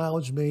your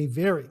mileage may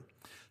vary.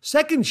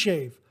 Second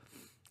shave,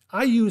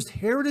 I used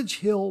Heritage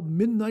Hill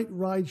Midnight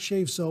Ride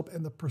Shave Soap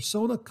and the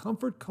Persona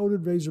Comfort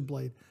Coated Razor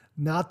Blade,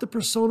 not the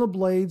Persona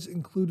blades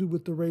included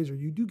with the razor.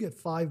 You do get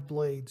 5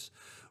 blades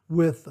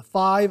with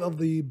 5 of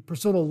the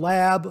Persona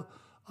Lab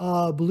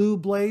blue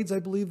blades, I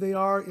believe they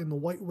are, in the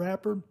white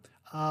wrapper.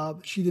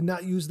 She did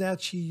not use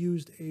that. She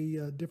used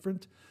a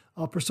different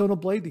Persona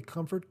blade, the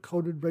Comfort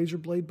Coated Razor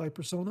Blade by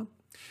Persona.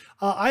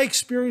 I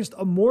experienced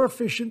a more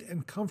efficient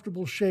and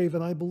comfortable shave,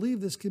 and I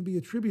believe this can be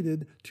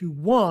attributed to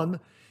 1,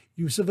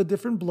 use of a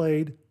different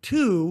blade,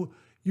 2,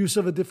 use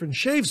of a different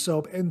shave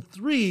soap, and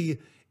 3,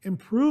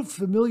 improved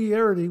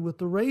familiarity with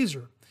the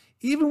razor.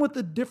 Even with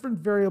the different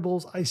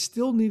variables, I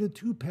still needed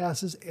 2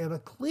 passes and a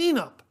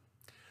cleanup.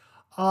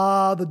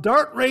 The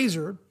Dart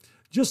razor,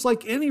 just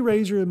like any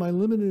razor in my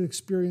limited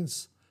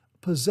experience,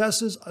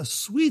 possesses a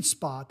sweet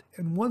spot,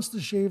 and once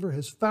the shaver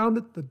has found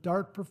it, the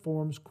Dart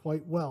performs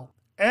quite well.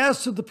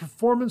 As to the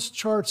performance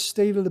charts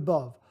stated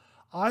above,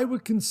 I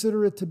would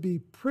consider it to be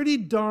pretty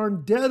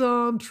darn dead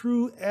on,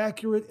 true,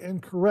 accurate,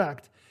 and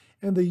correct,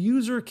 and the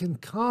user can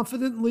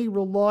confidently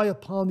rely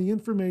upon the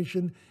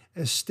information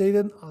as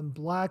stated on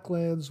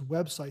Blackland's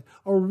website.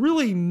 A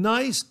really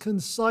nice,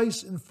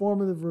 concise,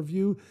 informative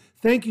review.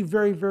 Thank you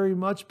very, very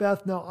much,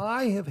 Beth. Now,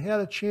 I have had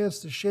a chance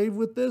to shave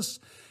with this,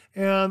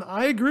 and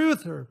I agree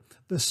with her.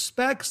 The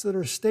specs that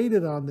are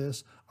stated on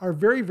this are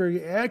very,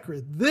 very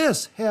accurate.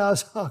 This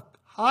has a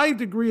high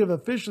degree of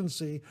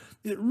efficiency.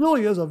 It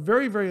really is a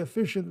very, very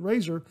efficient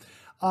razor.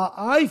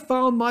 I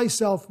found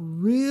myself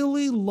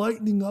really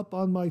lightening up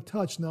on my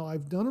touch. Now,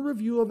 I've done a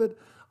review of it.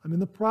 I'm in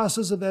the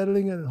process of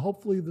editing it, and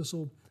hopefully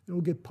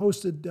it'll get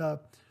posted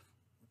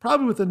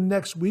probably within the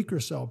next week or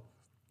so.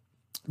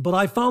 But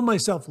I found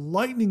myself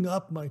lightening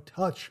up my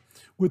touch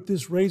with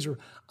this razor.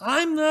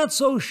 I'm not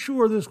so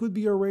sure this would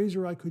be a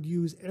razor I could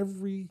use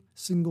every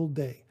single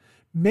day.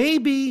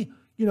 Maybe,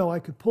 I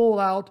could pull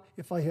it out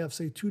if I have,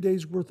 say, 2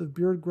 days worth of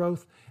beard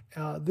growth.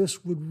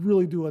 This would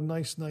really do a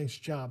nice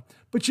job.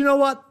 But you know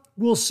what?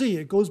 We'll see.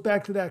 It goes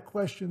back to that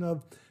question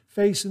of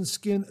face and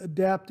skin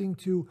adapting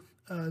to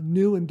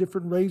new and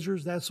different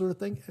razors, that sort of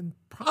thing. And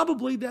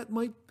probably that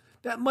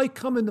might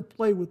come into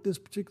play with this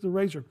particular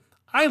razor.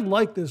 I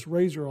like this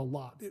razor a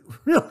lot. It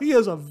really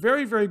is a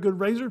very, very good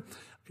razor.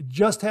 I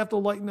just have to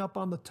lighten up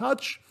on the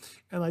touch,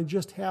 and I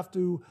just have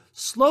to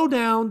slow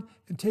down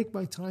and take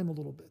my time a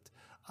little bit.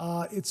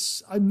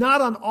 I'm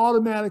not on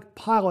automatic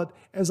pilot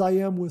as I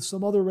am with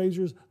some other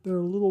razors that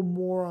are a little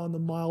more on the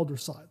milder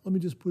side. Let me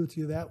just put it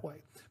to you that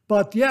way.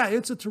 But yeah,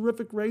 it's a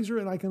terrific razor,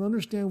 and I can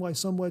understand why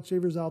some wet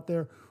shavers out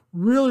there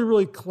really,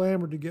 really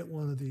clamor to get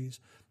one of these,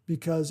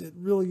 because it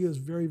really is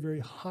very, very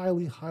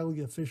highly, highly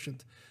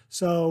efficient.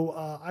 So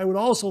I would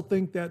also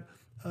think that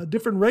a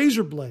different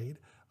razor blade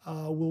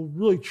will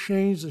really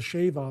change the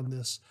shave on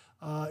this.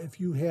 If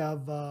you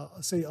have,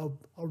 say, a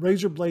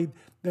razor blade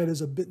that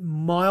is a bit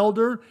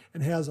milder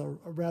and has a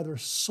rather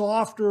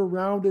softer,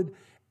 rounded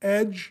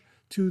edge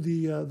to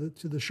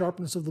the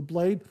sharpness of the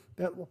blade,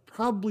 that will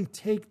probably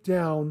take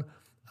down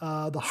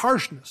the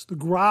harshness, the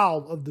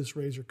growl of this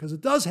razor, because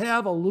it does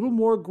have a little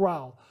more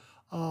growl.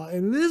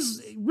 And it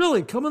is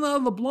really coming out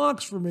of the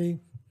blocks for me.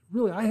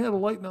 Really, I had to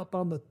lighten up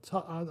on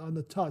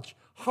the touch.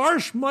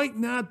 Harsh might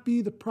not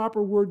be the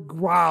proper word.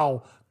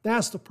 Growl,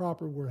 that's the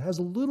proper word. It has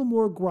a little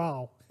more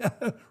growl.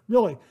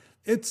 Really,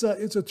 it's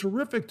a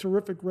terrific,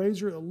 terrific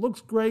razor. It looks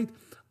great.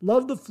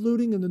 Love the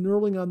fluting and the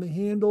knurling on the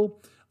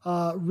handle.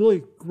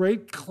 Really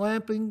great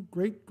clamping,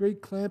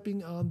 great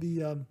clamping on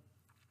the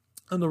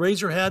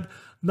razor head.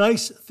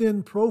 Nice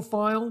thin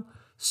profile.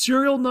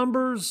 Serial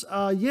numbers,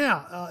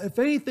 if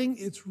anything,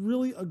 it's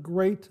really a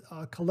great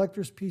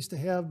collector's piece to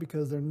have,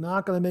 because they're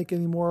not going to make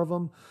any more of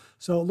them.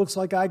 So it looks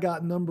like I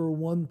got number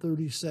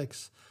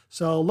 136.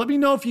 So let me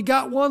know if you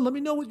got one. Let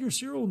me know what your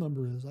serial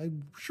number is. I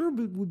sure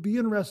would be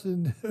interested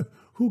in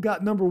who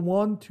got number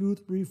 1, 2,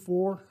 3,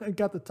 4. I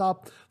got the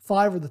top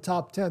 5 or the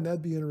top 10.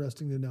 That'd be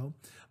interesting to know.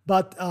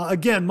 But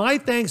again, my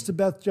thanks to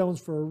Beth Jones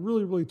for a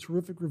really, really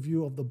terrific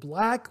review of the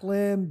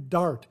Blackland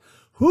Dart.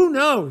 Who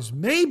knows?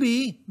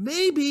 Maybe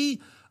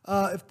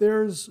if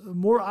there's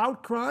more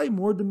outcry,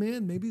 more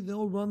demand, maybe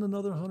they'll run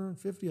another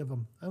 150 of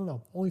them. I don't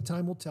know. Only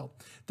time will tell.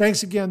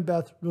 Thanks again,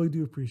 Beth. Really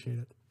do appreciate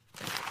it.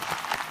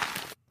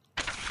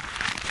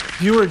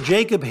 Viewer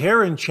Jacob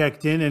Heron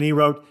checked in and he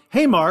wrote,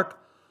 "Hey, Mark,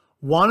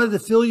 wanted to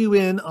fill you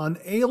in on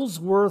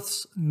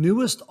Aylesworth's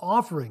newest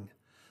offering,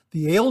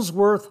 the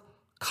Aylesworth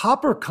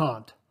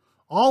Coppercont.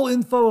 All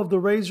info of the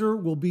razor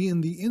will be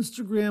in the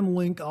Instagram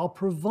link I'll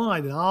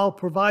provide, and I'll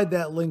provide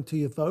that link to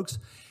you folks.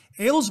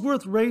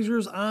 Aylesworth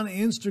razors on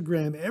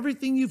Instagram.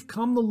 Everything you've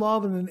come to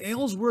love in an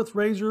Aylesworth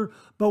razor,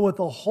 but with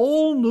a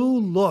whole new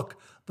look.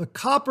 The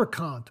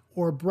Coppercont,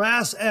 or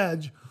Brass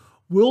Edge,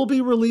 will be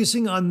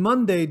releasing on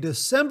Monday,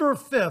 December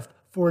 5th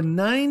for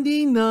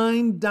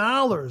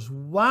 $99.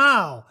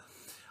 Wow.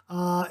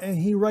 And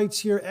he writes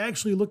here,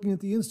 actually looking at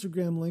the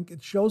Instagram link,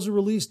 it shows a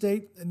release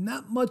date and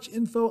not much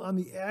info on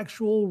the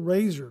actual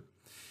razor.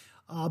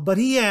 But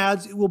he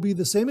adds, it will be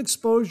the same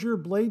exposure,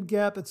 blade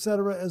gap,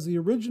 etc. as the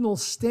original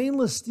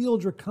stainless steel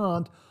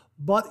Dracont,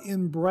 but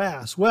in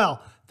brass.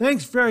 Well,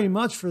 thanks very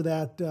much for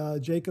that,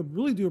 Jacob.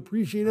 Really do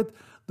appreciate it.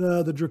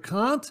 The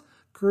Dracont,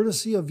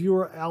 courtesy of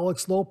viewer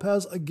Alex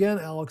Lopez. Again,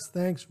 Alex,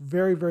 thanks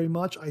very, very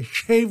much. I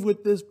shaved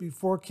with this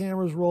before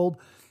cameras rolled.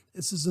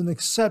 This is an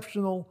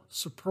exceptional,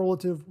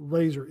 superlative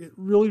razor. It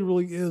really,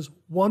 really is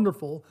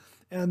wonderful.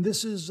 And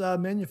this is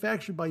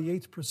manufactured by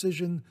Yates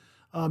Precision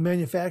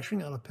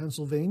Manufacturing out of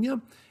Pennsylvania.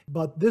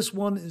 But this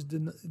one is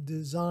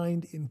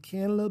designed in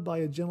Canada by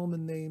a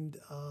gentleman named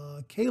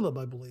Caleb,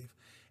 I believe.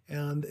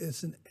 And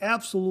it's an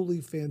absolutely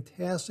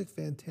fantastic,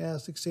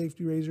 fantastic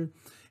safety razor.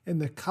 And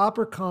the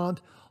Copper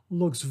Cont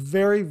looks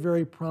very,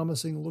 very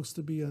promising. Looks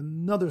to be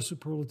another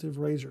superlative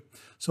razor.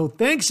 So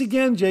thanks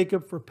again,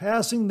 Jacob, for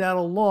passing that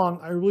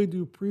along. I really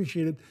do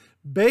appreciate it.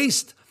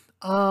 Based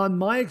on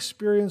my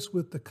experience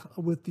with the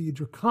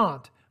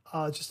Dracont,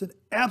 just an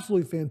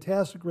absolutely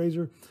fantastic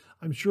razor.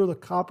 I'm sure the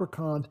Copper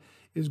Cont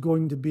is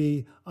going to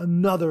be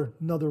another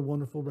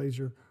wonderful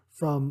razor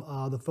from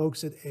the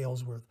folks at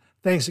Aylesworth.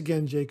 Thanks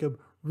again, Jacob.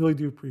 Really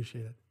do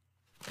appreciate it.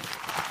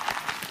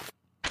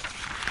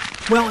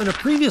 Well, in a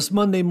previous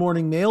Monday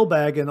morning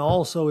mailbag and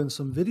also in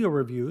some video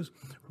reviews,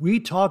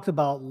 we talked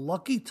about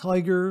Lucky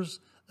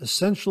Tiger's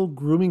Essential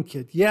Grooming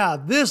Kit. Yeah,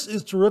 this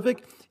is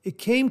terrific. It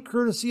came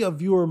courtesy of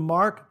viewer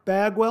Mark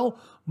Bagwell.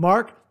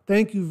 Mark,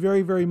 thank you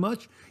very, very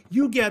much.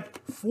 You get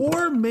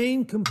 4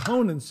 main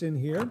components in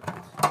here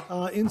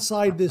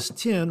inside this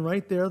tin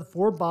right there, the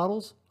 4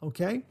 bottles,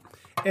 okay?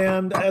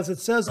 And as it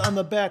says on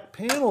the back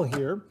panel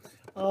here,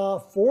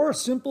 4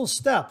 simple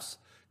steps: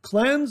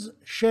 cleanse,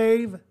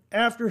 shave,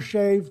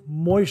 aftershave,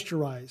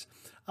 moisturize.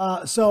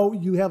 So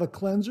you have a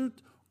cleanser,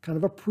 kind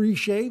of a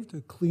pre-shave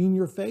to clean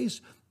your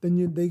face.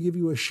 Then they give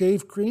you a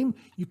shave cream.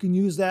 You can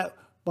use that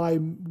by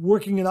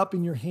working it up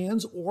in your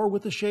hands or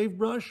with a shave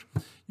brush.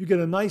 You get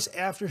a nice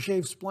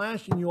aftershave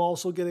splash, and you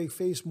also get a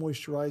face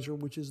moisturizer,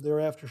 which is their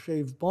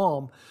aftershave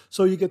balm.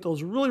 So you get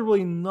those really,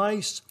 really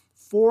nice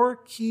 4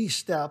 key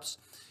steps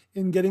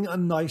in getting a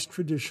nice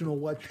traditional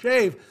wet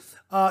shave.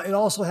 It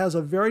also has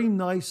a very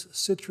nice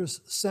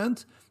citrus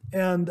scent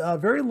and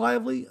very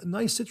lively,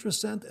 nice citrus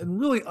scent, and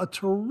really a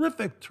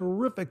terrific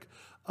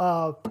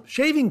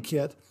shaving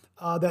kit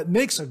that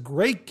makes a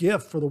great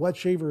gift for the wet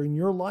shaver in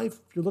your life.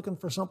 If you're looking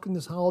for something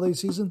this holiday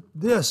season,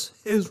 this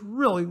is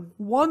really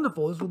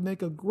wonderful. This would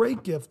make a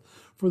great gift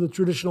for the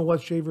traditional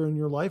wet shaver in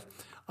your life.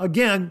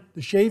 Again,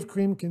 the shave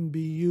cream can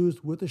be used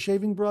with a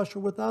shaving brush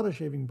or without a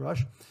shaving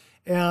brush.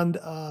 And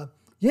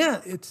yeah,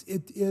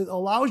 it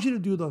allows you to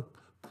do the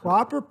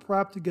proper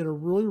prep to get a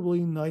really, really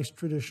nice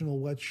traditional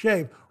wet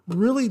shave.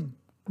 Really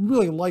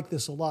like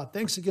this a lot.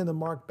 Thanks again to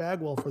Mark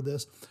Bagwell for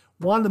this.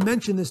 Wanted to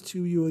mention this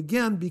to you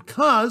again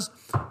because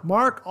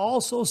Mark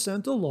also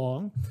sent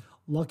along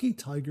Lucky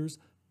Tiger's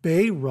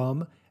Bay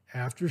Rum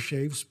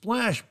Aftershave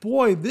Splash.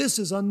 Boy, this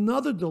is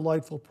another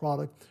delightful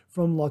product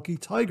from Lucky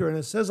Tiger. And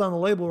it says on the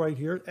label right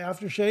here,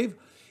 aftershave,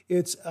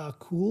 it's a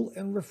cool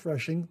and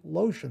refreshing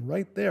lotion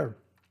right there.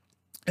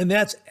 And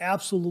that's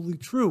absolutely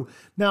true.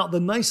 Now,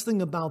 the nice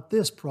thing about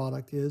this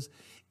product is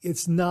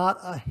it's not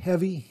a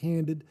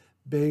heavy-handed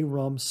bay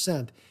rum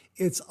scent.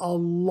 It's a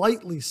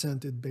lightly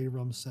scented bay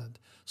rum scent.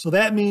 So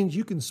that means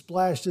you can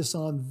splash this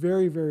on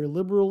very, very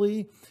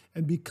liberally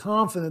and be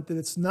confident that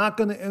it's not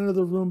going to enter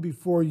the room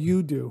before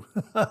you do.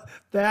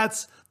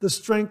 That's the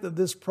strength of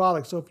this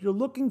product. So if you're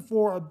looking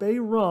for a bay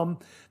rum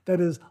that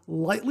is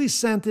lightly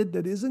scented,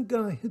 that isn't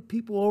going to hit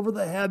people over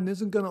the head and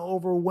isn't going to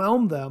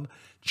overwhelm them,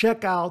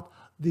 check out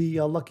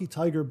the Lucky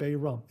Tiger Bay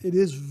Rum. It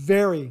is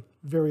very,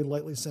 very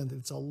lightly scented.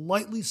 It's a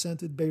lightly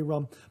scented bay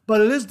rum, but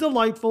it is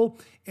delightful,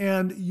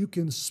 and you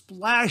can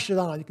splash it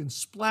on. You can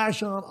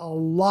splash on a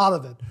lot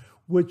of it,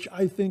 which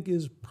I think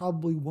is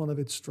probably one of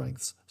its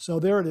strengths. So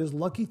there it is,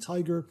 Lucky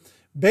Tiger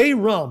Bay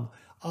Rum.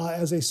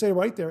 As they say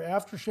right there,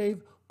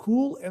 aftershave,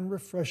 cool and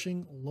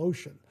refreshing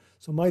lotion.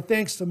 So my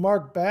thanks to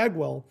Mark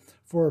Bagwell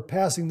for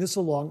passing this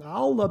along.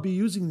 I'll be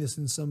using this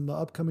in some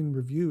upcoming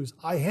reviews.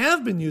 I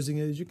have been using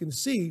it, as you can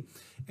see,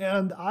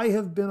 and I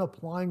have been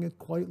applying it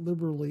quite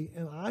liberally,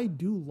 and I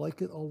do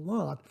like it a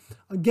lot.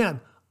 Again,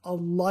 a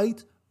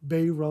light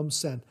bay rum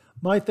scent.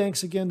 My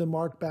thanks again to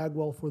Mark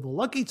Bagwell for the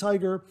Lucky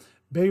Tiger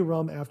Bay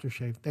Rum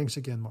Aftershave. Thanks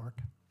again,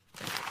 Mark.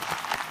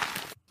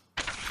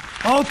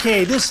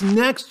 Okay, this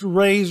next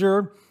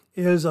razor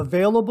is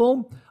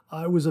available.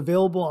 It was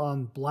available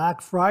on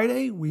Black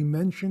Friday. We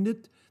mentioned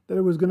it, that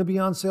it was going to be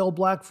on sale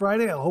Black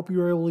Friday. I hope you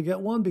were able to get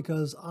one,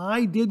 because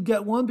I did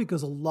get one,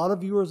 because a lot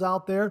of viewers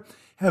out there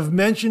have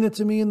mentioned it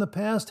to me in the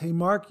past. Hey,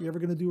 Mark, you ever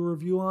going to do a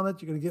review on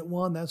it? You're going to get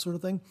one, that sort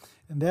of thing.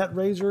 And that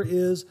razor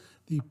is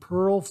the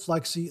Pearl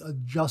Flexi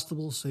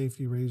Adjustable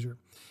Safety Razor.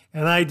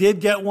 And I did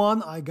get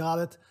one. I got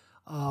it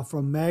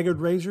from Maggard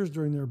Razors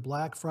during their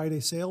Black Friday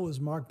sale. It was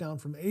marked down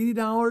from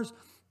 $80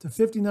 to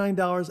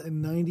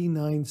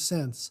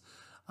 $59.99.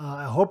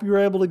 I hope you were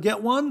able to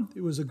get one.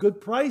 It was a good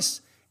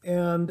price.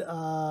 And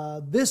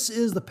this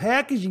is the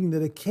packaging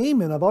that it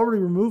came in. I've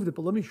already removed it,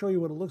 but let me show you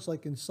what it looks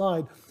like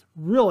inside.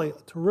 Really a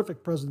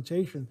terrific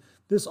presentation.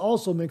 This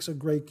also makes a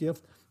great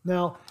gift.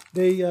 Now,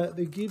 they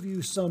give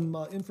you some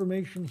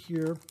information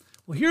here.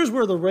 Well, here's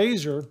where the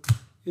razor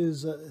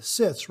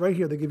sits right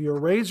here. They give you a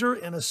razor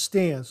and a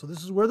stand. So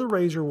this is where the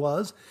razor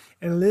was,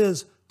 and it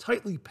is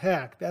tightly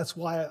packed. That's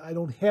why I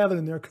don't have it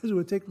in there, because it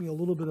would take me a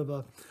little bit of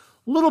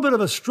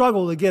a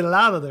struggle to get it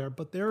out of there.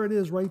 But there it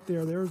is right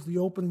there. There's the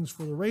openings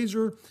for the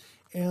razor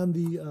and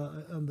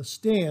the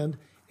stand,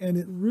 and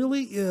it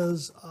really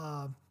is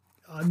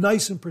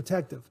nice and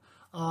protective.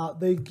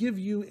 They give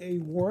you a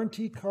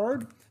warranty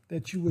card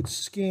that you would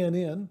scan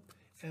in,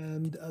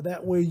 and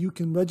that way you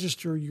can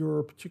register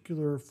your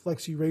particular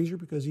Flexi razor,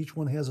 because each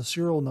one has a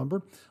serial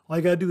number. All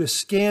you got to do is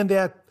scan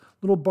that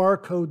little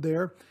barcode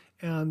there,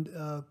 and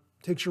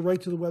takes you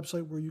right to the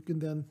website where you can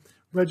then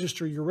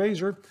register your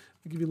razor.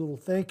 They give you a little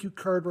thank you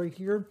card right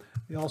here.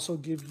 They also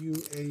give you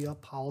a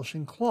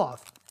polishing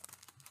cloth.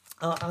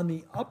 On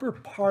the upper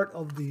part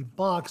of the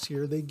box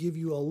here, they give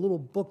you a little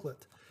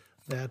booklet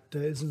that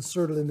is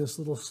inserted in this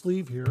little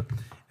sleeve here.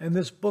 And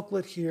this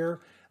booklet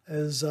here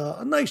is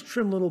a nice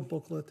trim little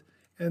booklet,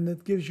 and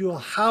it gives you a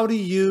how to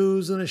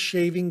use and a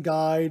shaving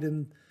guide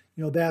and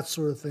that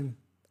sort of thing.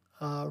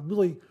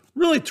 Really,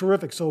 really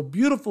terrific. So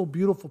beautiful,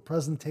 beautiful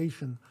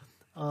presentation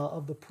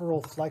of the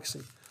Pearl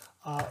Flexi.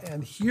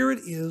 And here it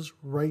is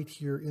right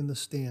here in the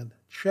stand.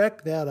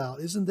 Check that out.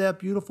 Isn't that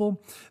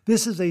beautiful?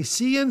 This is a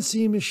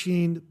CNC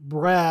machined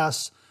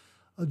brass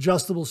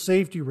adjustable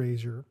safety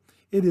razor.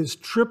 It is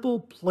triple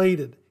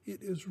plated. It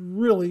is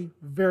really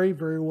very,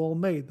 very well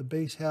made. The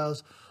base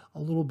has a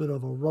little bit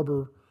of a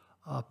rubber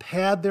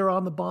pad there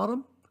on the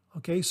bottom.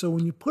 Okay, so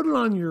when you put it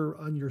on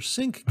your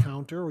sink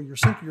counter or your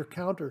sink or your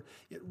counter,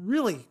 it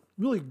really,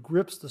 really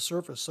grips the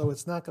surface, so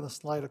it's not going to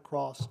slide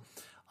across.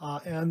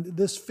 And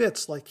this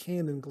fits like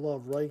hand in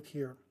glove right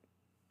here.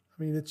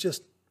 I mean, it's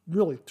just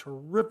really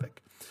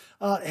terrific.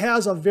 It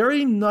has a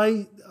very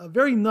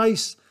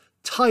nice,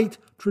 tight,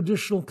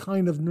 traditional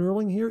kind of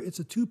knurling here. It's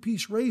a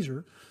two-piece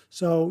razor,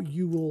 so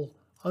you will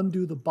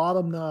undo the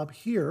bottom knob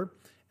here,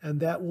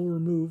 and that will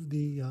remove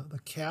the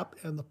cap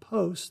and the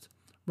post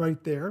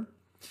right there.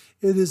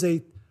 It is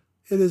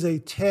a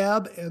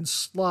tab and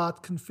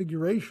slot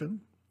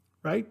configuration,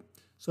 right?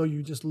 So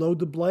you just load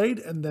the blade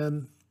and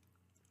then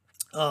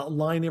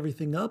line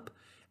everything up,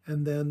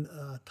 and then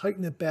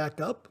tighten it back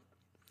up.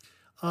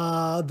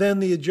 Then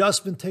the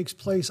adjustment takes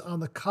place on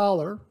the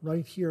collar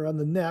right here on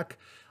the neck,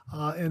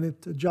 and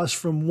it adjusts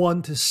from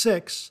 1 to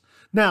 6.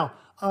 Now,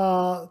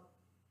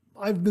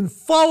 I've been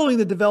following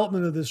the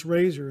development of this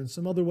razor, and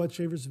some other wet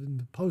shavers have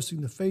been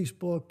posting to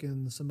Facebook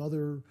and some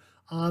other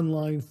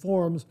online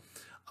forums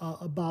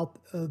about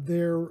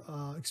their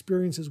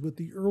experiences with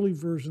the early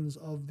versions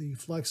of the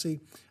Flexi.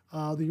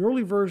 The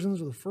early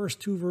versions, or the first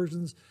two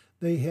versions,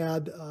 they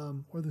had,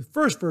 or the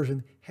first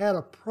version had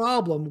a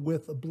problem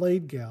with a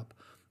blade gap.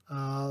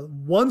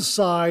 One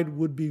side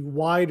would be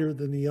wider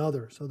than the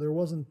other, so the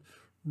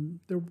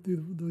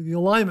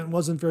alignment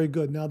wasn't very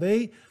good. Now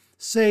they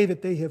say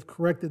that they have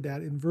corrected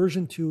that in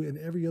version 2, and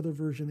every other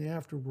version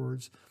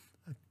afterwards,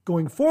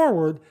 going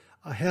forward,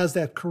 has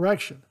that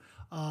correction.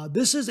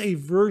 This is a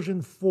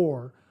version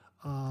 4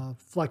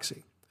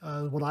 Flexi,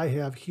 what I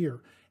have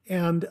here.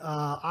 And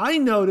I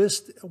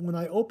noticed when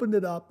I opened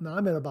it up, now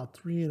I'm at about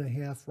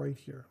 3.5 right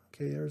here.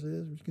 Okay, there's it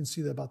is. You can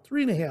see that about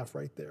 3.5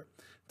 right there.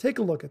 Take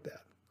a look at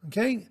that.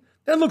 Okay,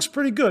 that looks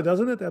pretty good,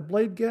 doesn't it? That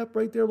blade gap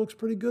right there looks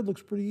pretty good,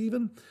 looks pretty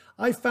even.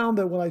 I found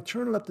that when I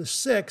turn it up to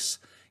 6,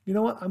 you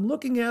know what? I'm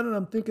looking at it and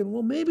I'm thinking,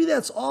 well, maybe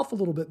that's off a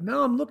little bit.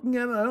 Now I'm looking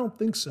at it, I don't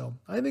think so.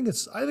 I think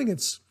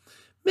it's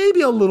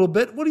maybe a little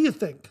bit. What do you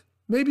think?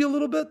 Maybe a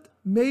little bit?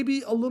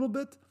 Maybe a little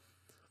bit?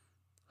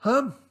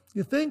 Huh?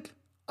 You think?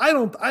 I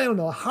don't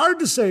know. Hard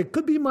to say. It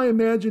could be my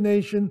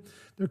imagination.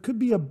 There could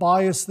be a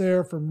bias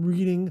there from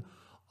reading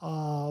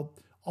all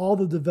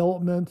the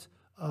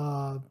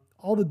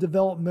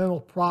developmental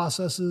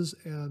processes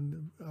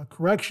and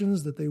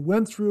corrections that they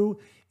went through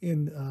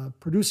in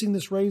producing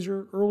this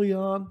razor early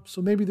on.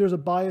 So maybe there's a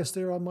bias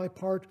there on my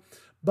part.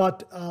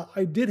 But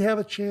I did have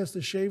a chance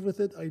to shave with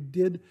it. I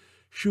did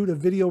shoot a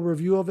video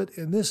review of it,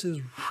 and this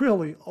is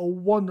really a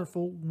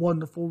wonderful,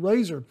 wonderful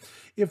razor.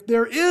 If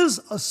there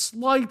is a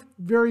slight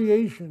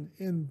variation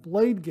in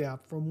blade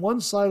gap from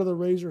one side of the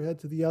razor head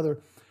to the other,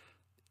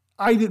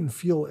 I didn't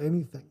feel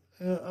anything.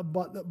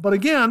 But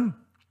again,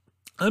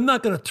 I'm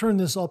not going to turn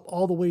this up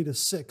all the way to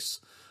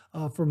 6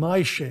 for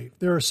my shave.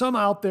 There are some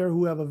out there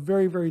who have a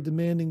very, very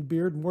demanding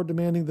beard, more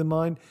demanding than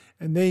mine,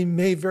 and they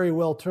may very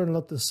well turn it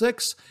up to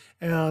 6,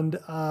 and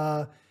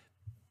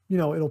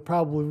it'll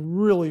probably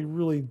really,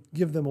 really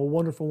give them a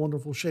wonderful,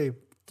 wonderful shave.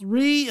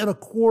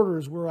 3.25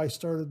 is where I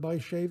started my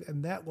shave,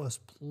 and that was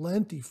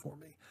plenty for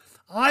me.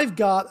 I've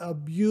got a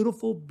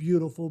beautiful,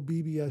 beautiful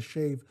BBS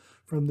shave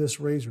from this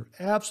razor.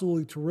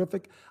 Absolutely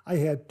terrific. I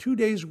had 2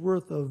 days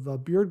worth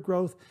of beard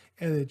growth,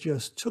 and it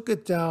just took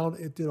it down.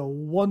 It did a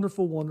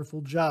wonderful, wonderful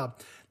job.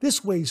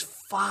 This weighs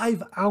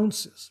 5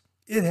 ounces.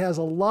 It has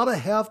a lot of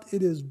heft.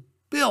 It is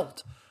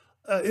built.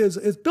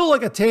 It's built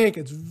like a tank.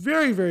 It's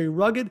very, very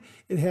rugged.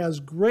 It has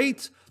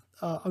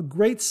a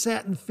great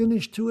satin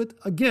finish to it.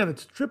 Again,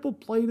 it's triple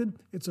plated.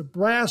 It's a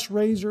brass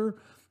razor.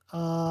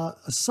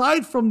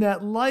 Aside from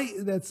that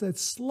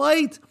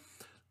slight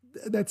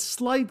that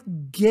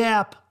slight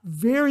gap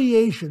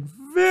variation,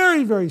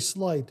 very, very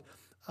slight.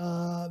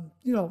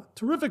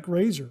 Terrific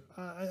razor.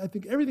 I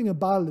think everything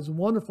about it is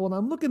wonderful. And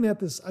I'm looking at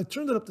this. I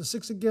turned it up to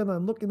 6 again.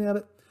 I'm looking at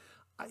it.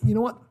 You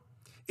know what?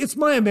 It's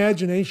my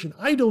imagination.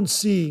 I don't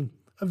see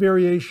a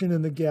variation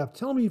in the gap.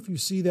 Tell me if you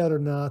see that or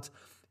not.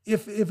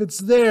 If it's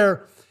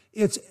there,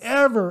 it's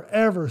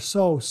ever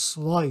so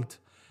slight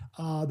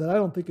that I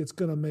don't think it's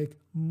going to make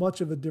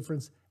much of a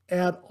difference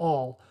at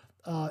all.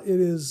 It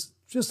is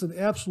just an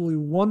absolutely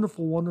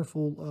wonderful,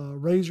 wonderful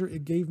razor.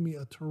 It gave me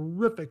a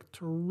terrific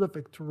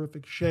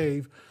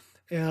shave.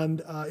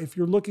 And if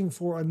you're looking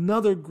for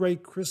another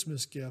great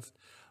Christmas gift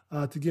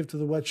to give to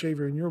the wet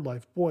shaver in your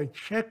life, boy,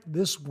 check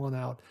this one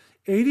out.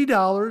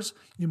 $80.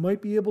 You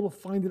might be able to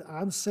find it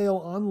on sale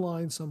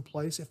online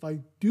someplace. If I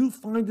do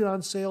find it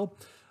on sale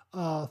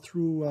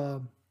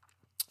through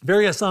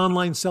various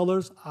online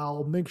sellers,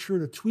 I'll make sure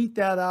to tweet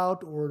that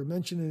out or to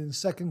mention it in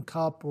Second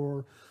Cup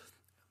or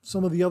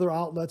some of the other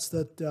outlets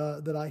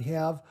that I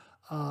have.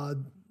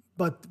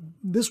 But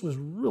this was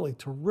really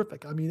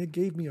terrific. I mean, it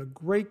gave me a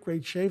great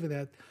shave of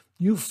that.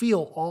 You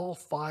feel all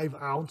 5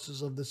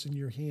 ounces of this in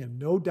your hand,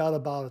 no doubt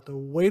about it. The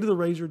weight of the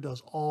razor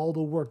does all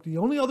the work. The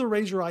only other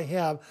razor I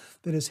have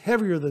that is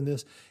heavier than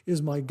this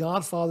is my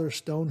Godfather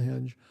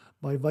Stonehenge,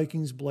 my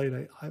Vikings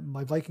blade.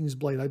 My Vikings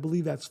blade, I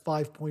believe that's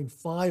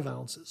 5.5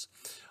 ounces.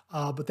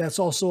 But that's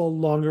also a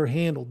longer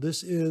handle.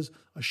 This is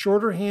a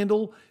shorter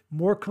handle,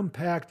 more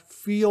compact,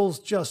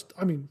 feels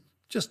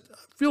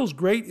feels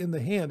great in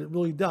the hand. It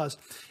really does.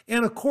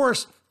 And of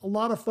course, a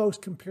lot of folks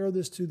compare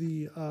this to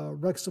the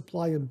Rec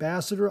Supply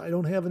Ambassador. I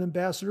don't have an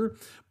Ambassador,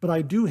 but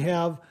I do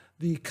have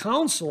the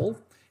Council.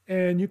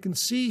 And you can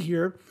see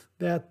here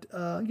that,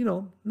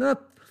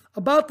 not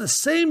about the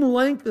same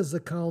length as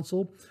the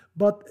Council,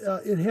 but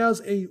it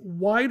has a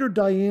wider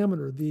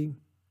diameter. The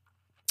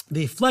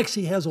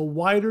Flexi has a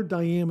wider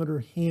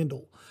diameter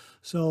handle.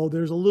 So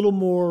there's a little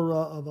more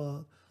of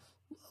a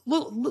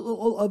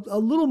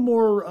little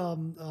more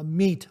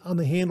meat on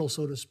the handle,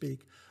 so to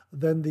speak,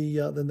 than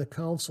the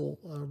Council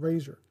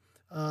razor.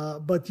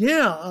 But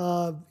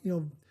yeah,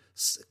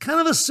 kind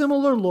of a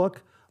similar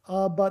look,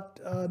 but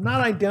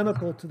not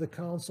identical to the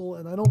Council,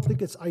 and I don't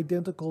think it's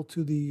identical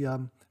to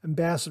the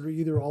Ambassador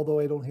either, although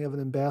I don't have an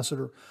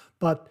Ambassador.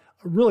 But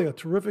really a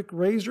terrific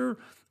razor.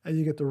 And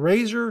you get the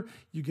razor,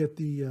 you get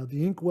the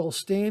inkwell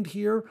stand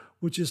here,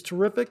 which is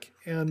terrific,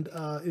 and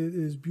it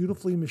is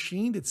beautifully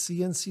machined. It's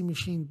CNC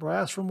machined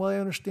brass, from what I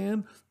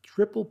understand,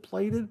 triple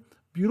plated,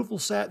 beautiful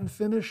satin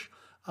finish.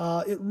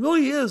 It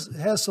really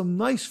has some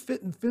nice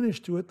fit and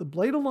finish to it. The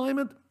blade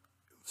alignment,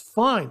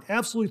 fine,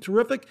 absolutely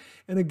terrific.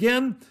 And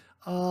again,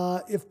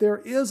 if there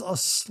is a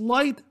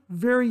slight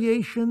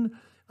variation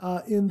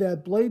in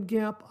that blade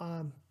gap,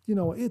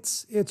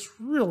 it's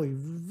really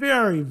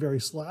very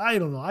slight. I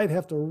don't know. I'd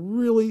have to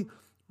really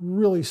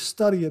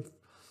study it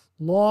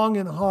long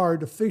and hard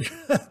to figure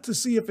to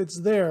see if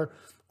it's there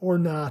or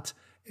not.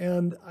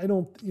 And I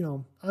don't,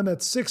 I'm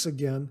at 6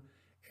 again,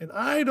 and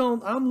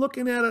I'm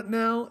looking at it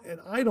now, and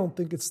I don't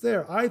think it's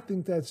there. I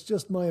think that's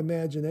just my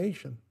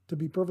imagination, to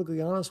be perfectly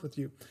honest with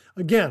you.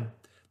 Again,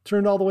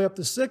 turned all the way up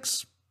to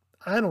 6.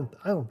 I don't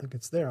think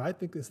it's there. I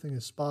think this thing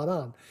is spot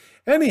on.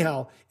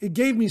 Anyhow, it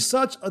gave me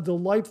such a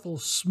delightful,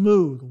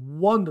 smooth,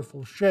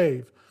 wonderful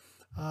shave.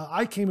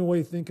 I came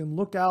away thinking,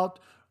 look out,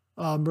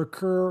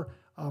 Mercure,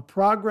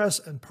 Progress,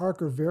 and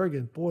Parker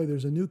Variegant. Boy,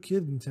 there's a new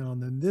kid in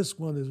town. Then this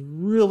one is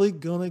really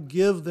going to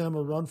give them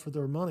a run for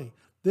their money.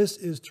 This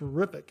is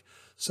terrific.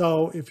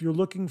 So if you're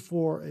looking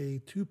for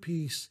a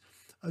 2-piece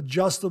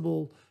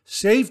adjustable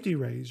safety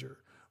razor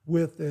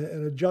with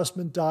an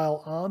adjustment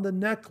dial on the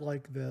neck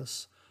like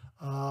this,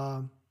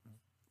 5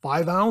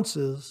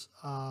 ounces,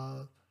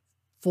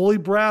 fully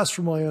brass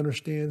from what I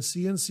understand,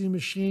 CNC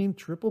machine,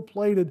 triple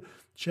plated.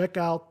 Check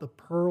out the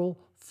Pearl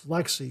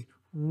Flexi.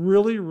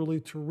 Really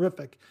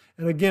terrific.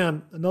 And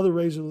again, another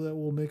razor that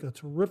will make a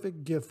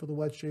terrific gift for the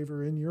wet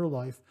shaver in your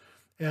life.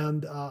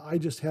 And I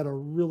just had a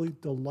really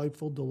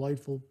delightful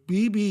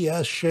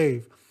BBS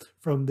shave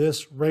from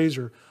this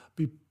razor.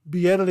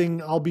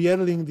 I'll be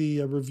editing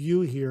the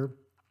review here,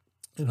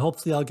 and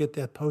hopefully I'll get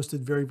that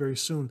posted very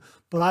soon.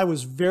 But I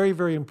was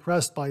very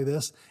impressed by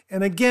this.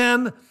 And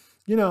again,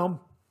 I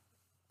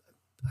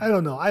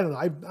don't know. I've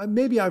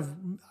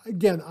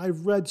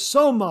read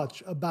so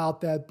much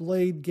about that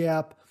blade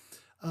gap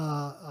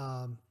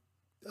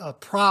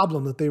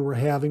problem that they were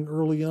having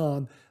early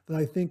on that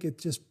I think it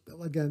just,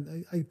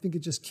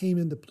 came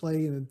into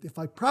play. And if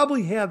I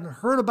probably hadn't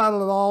heard about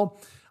it at all,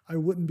 I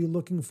wouldn't be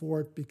looking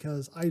for it,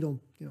 because I don't,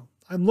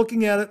 I'm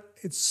looking at it.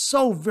 If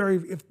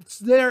it's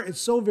there, it's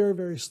so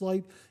very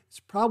slight. It's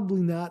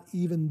probably not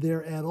even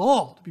there at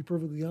all, to be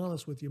perfectly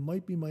honest with you.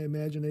 Might be my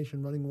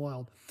imagination running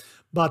wild.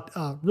 But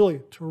really,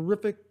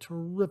 terrific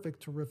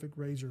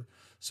razor.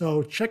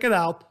 So check it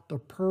out, the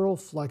Pearl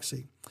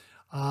Flexi.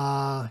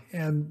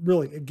 And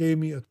really, it gave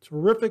me a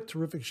terrific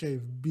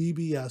shave.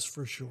 BBS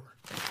for sure.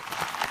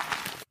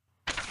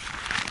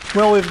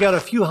 Well, we've got a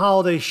few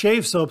holiday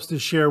shave soaps to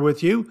share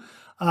with you.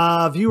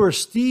 Viewer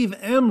Steve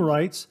M.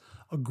 writes,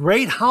 A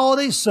great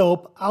holiday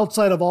soap,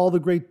 outside of all the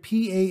great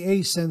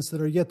PAA scents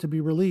that are yet to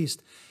be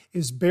released,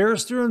 is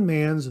Barrister &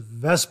 Mann's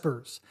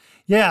Vespers.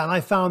 Yeah, and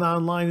I found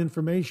online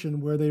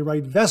information where they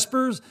write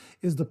Vespers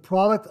is the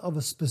product of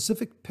a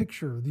specific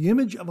picture, the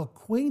image of a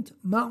quaint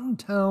mountain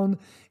town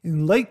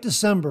in late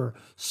December,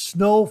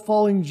 snow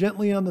falling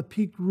gently on the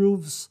peaked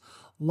roofs,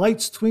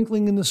 lights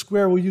twinkling in the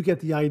square. Well, you get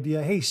the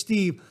idea. Hey,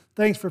 Steve,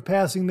 thanks for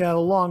passing that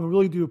along. I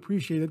really do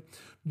appreciate it.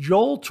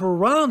 Joel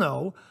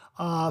Turano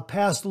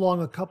passed along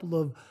a couple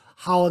of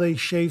holiday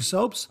shave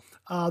soaps.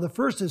 The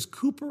first is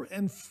Cooper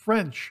and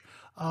French.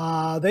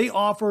 They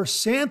offer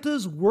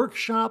Santa's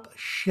Workshop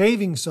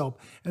shaving soap.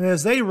 And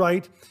as they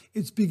write,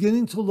 it's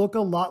beginning to look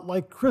a lot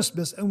like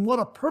Christmas. And what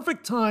a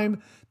perfect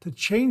time to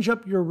change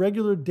up your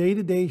regular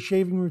day-to-day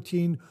shaving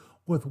routine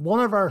with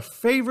one of our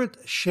favorite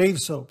shave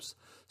soaps.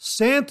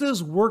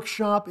 Santa's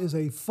Workshop is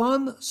a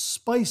fun,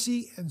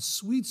 spicy, and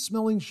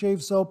sweet-smelling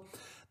shave soap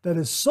that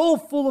is so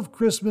full of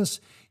Christmas,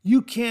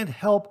 you can't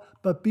help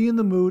but be in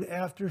the mood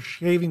after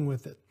shaving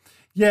with it.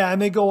 Yeah, and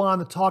they go on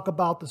to talk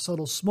about the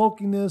subtle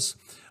smokiness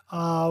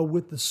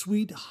with the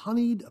sweet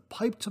honeyed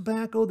pipe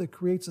tobacco that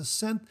creates a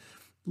scent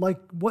like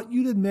what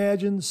you'd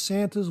imagine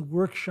Santa's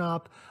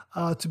Workshop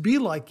to be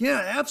like. Yeah,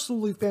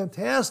 absolutely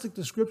fantastic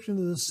description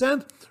of the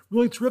scent.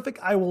 Really terrific.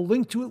 I will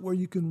link to it where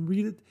you can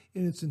read it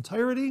in its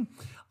entirety.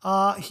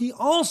 He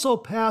also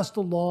passed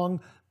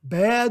along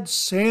Bad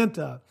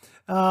Santa.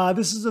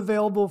 This is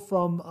available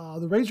from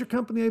the Razor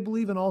Company, I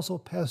believe, and also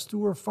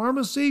Pasteur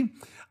Pharmacy.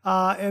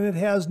 And it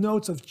has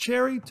notes of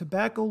cherry,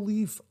 tobacco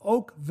leaf,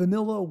 oak,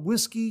 vanilla,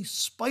 whiskey,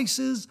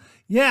 spices.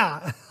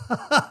 Yeah,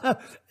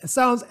 it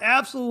sounds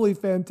absolutely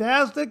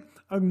fantastic.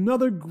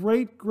 Another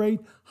great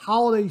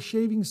holiday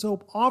shaving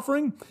soap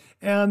offering.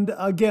 And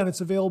again,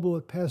 it's available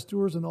at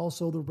Pasteur's and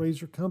also the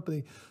Razor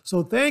Company.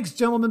 So thanks,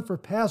 gentlemen, for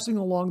passing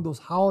along those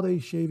holiday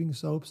shaving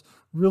soaps.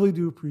 Really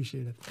do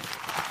appreciate it.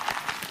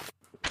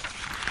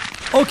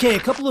 Okay, a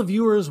couple of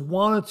viewers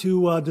wanted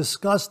to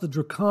discuss the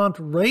Dracont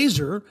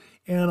razor,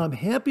 and I'm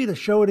happy to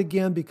show it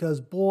again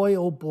because boy,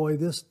 oh boy,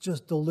 this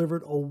just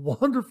delivered a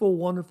wonderful,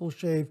 wonderful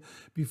shave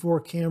before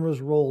cameras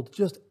rolled.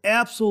 Just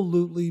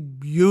absolutely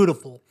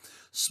beautiful.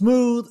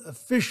 Smooth,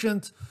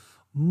 efficient,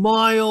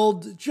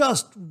 mild,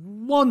 just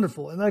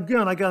wonderful. And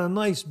again, I got a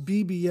nice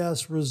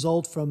BBS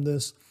result from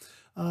this.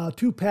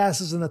 2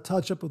 passes and a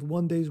touch-up with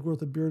 1 day's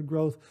worth of beard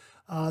growth.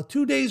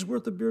 2 days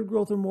worth of beard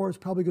growth or more is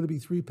probably going to be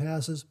 3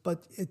 passes,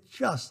 but it's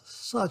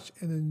just such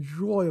an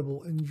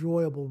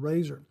enjoyable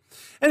razor.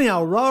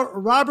 Anyhow,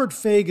 Robert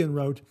Fagan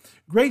wrote,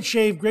 great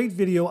shave, great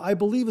video. I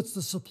believe it's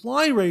the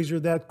Supply razor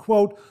that,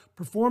 quote,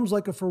 performs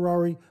like a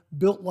Ferrari,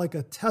 built like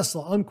a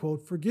Tesla,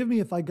 unquote. Forgive me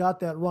if I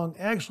got that wrong.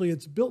 Actually,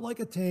 it's built like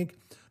a tank,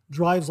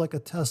 drives like a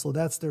Tesla.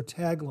 That's their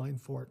tagline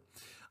for it.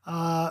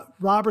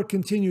 Robert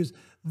continues,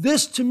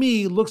 this to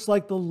me looks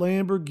like the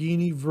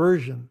Lamborghini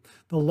version,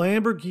 the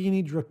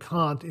Lamborghini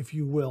Dracont, if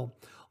you will.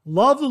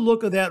 Love the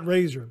look of that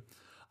razor.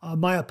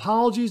 My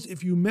apologies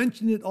if you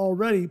mentioned it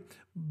already,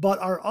 but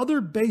are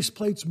other base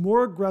plates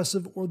more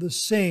aggressive or the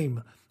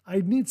same?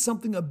 I'd need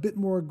something a bit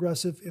more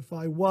aggressive if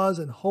I was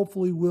and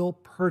hopefully will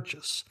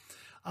purchase.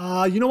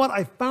 You know what?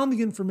 I found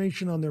the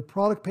information on their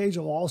product page.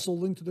 I'll also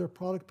link to their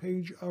product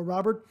page,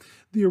 Robert.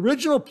 The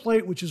original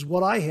plate, which is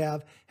what I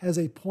have, has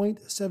a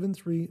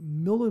 0.73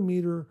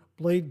 millimeter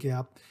blade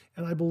gap,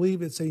 and I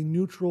believe it's a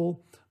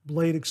neutral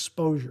blade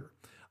exposure.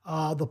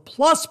 The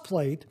Plus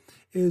plate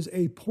is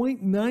a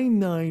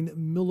 0.99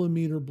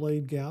 millimeter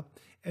blade gap,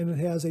 and it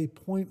has a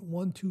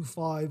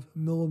 0.125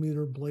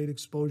 millimeter blade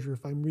exposure,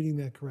 if I'm reading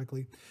that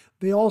correctly.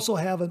 They also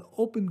have an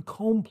open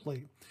comb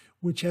plate,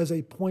 which has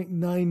a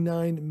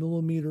 0.99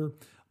 millimeter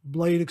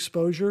blade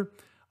exposure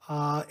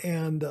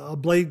and a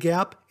blade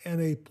gap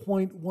and a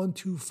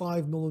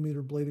 0.125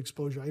 millimeter blade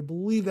exposure. I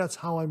believe that's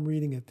how I'm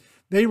reading it.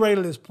 They rate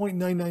it as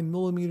 0.99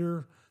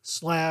 millimeter /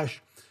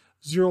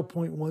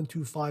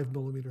 0.125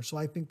 millimeter. So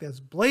I think that's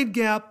blade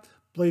gap,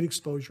 blade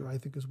exposure, I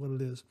think is what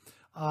it is.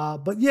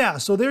 But yeah,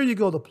 so there you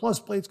go. The Plus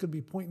plate's going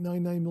to be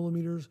 0.99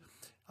 millimeters,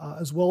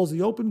 as well as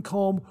the open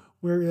comb,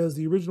 whereas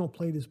the original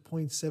plate is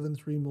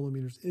 0.73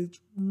 millimeters.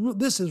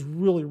 This is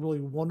really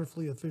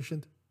wonderfully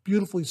efficient,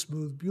 beautifully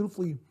smooth,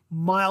 beautifully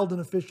mild and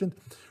efficient.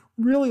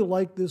 Really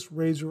like this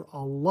razor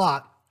a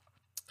lot.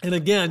 And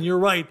again, you're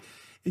right.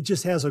 It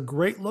just has a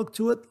great look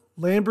to it.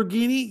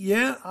 Lamborghini,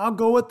 yeah, I'll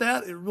go with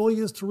that. It really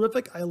is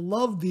terrific. I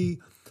love the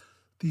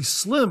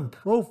slim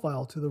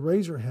profile to the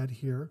razor head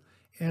here.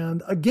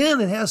 And again,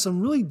 it has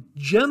some really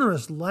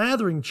generous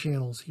lathering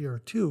channels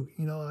here too.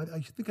 You know, I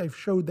think I've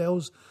showed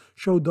those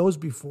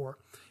before.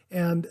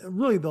 And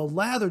really the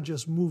lather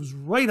just moves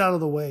right out of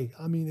the way.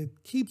 I mean,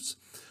 it keeps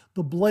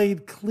the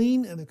blade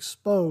clean and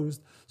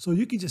exposed, so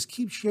you can just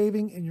keep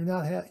shaving and you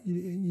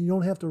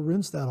don't have to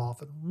rinse that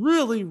often.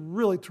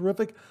 Really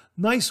terrific.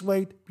 Nice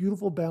weight,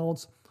 beautiful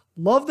balance.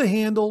 Love the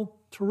handle.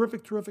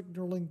 Terrific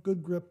knurling,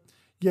 good grip.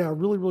 Yeah,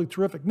 really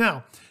terrific.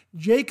 Now,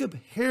 Jacob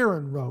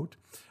Heron wrote,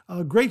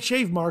 great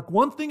shave, Mark.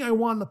 One thing I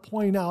wanted to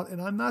point out,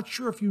 and I'm not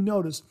sure if you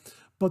noticed,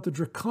 but the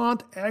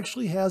Dracont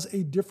actually has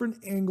a different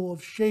angle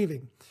of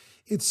shaving.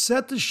 It's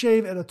set to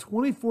shave at a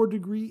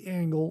 24-degree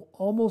angle,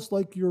 almost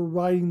like you're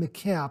riding the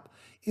cap,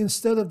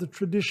 instead of the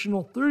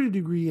traditional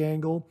 30-degree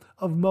angle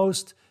of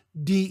most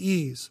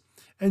DEs.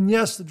 And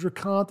yes, the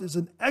Dracant is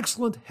an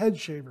excellent head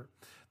shaver.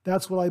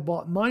 That's what I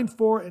bought mine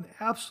for and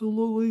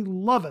absolutely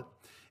love it.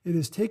 It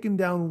has taken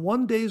down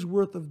 1 day's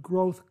worth of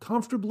growth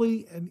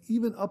comfortably and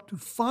even up to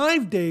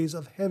 5 days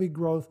of heavy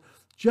growth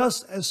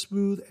just as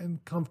smooth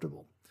and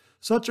comfortable.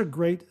 Such a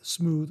great,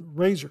 smooth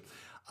razor.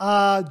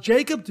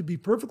 Jacob, to be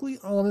perfectly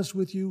honest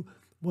with you,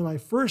 when I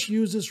first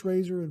used this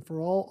razor and for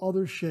all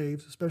other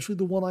shaves, especially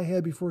the one I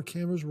had before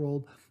cameras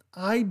rolled,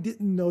 I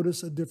didn't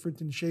notice a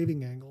difference in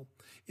shaving angle.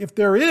 If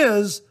there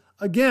is,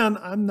 again,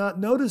 I'm not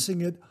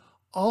noticing it.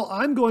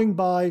 I'm going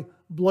by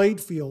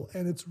blade feel,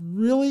 and it's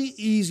really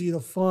easy to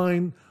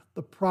find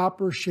the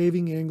proper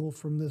shaving angle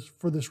for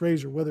this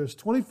razor, whether it's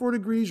 24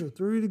 degrees or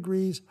 30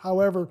 degrees.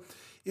 However,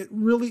 it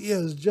really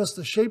is just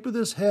the shape of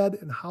this head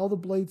and how the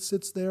blade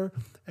sits there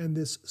and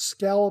this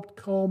scalloped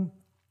comb.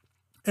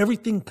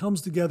 Everything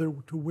comes together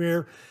to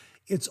where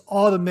it's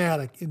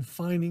automatic in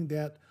finding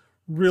that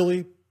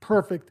really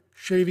perfect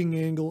shaving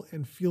angle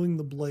and feeling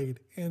the blade.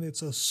 And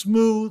it's a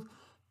smooth,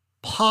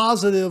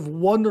 positive,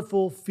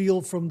 wonderful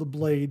feel from the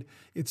blade.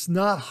 It's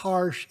not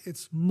harsh,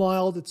 it's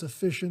mild, it's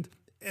efficient,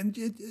 and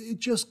it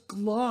just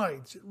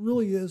glides. It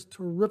really is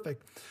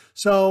terrific.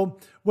 So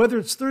whether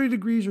it's 30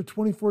 degrees or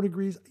 24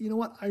 degrees, you know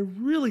what? I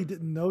really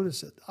didn't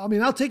notice it. I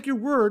mean, I'll take your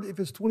word if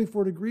it's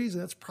 24 degrees,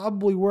 and that's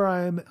probably where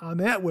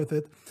I'm at with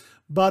it.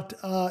 But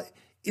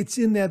it's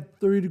in that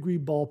 30-degree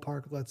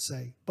ballpark, let's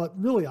say. But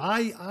really,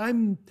 I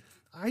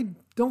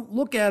don't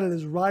look at it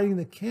as riding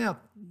the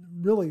cap,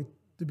 really,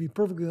 to be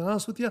perfectly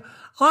honest with you.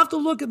 I'll have to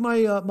look at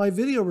my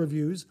video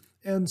reviews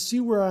and see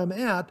where I'm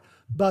at.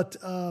 But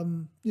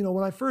you know,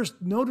 when I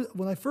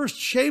first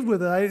shaved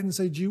with it, I didn't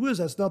say, "Gee whiz,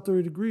 that's not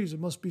 30 degrees. It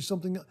must be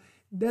something."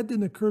 That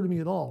didn't occur to me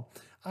at all.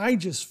 I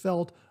just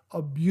felt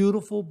a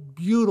beautiful,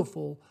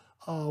 beautiful,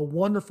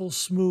 wonderful,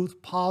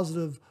 smooth,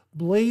 positive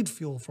blade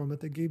feel from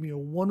it that gave me a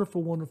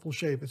wonderful, wonderful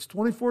shave. If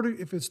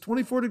it's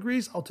 24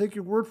 degrees, I'll take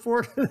your word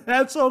for it.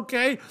 That's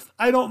okay.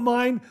 I don't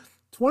mind.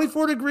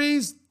 24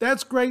 degrees,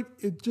 that's great.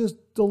 It just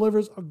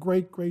delivers a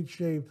great, great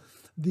shave.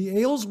 The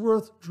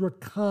Aylesworth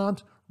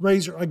Dracant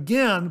razor.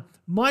 Again,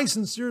 my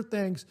sincere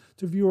thanks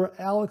to viewer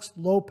Alex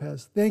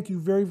Lopez. Thank you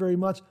very, very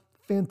much.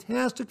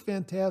 Fantastic,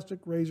 fantastic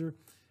razor.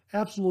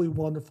 Absolutely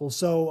wonderful.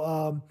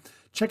 So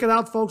check it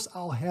out, folks.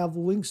 I'll have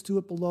links to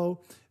it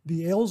below.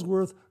 The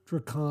Aylesworth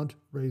Dracant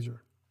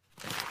razor.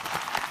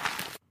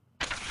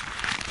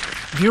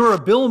 Viewer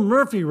Bill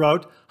Murphy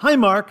wrote, "Hi,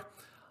 Mark.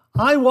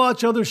 I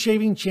watch other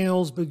shaving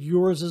channels, but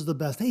yours is the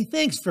best." Hey,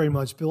 thanks very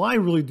much, Bill. I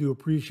really do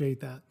appreciate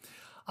that.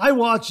 I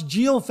watch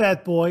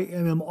GeoFatBoy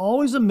and am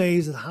always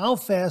amazed at how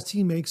fast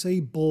he makes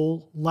a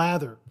bowl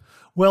lather.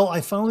 Well,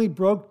 I finally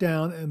broke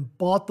down and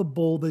bought the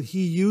bowl that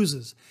he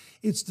uses.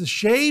 It's the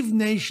Shave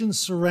Nation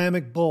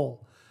ceramic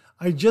bowl.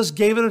 I just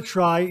gave it a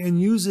try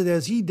and use it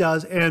as he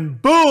does,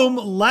 and boom,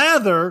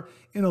 lather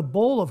in a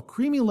bowl of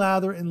creamy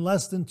lather in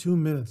less than 2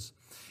 minutes.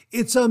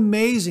 It's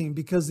amazing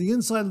because the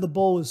inside of the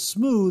bowl is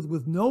smooth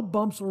with no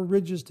bumps or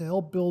ridges to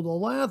help build a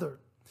lather.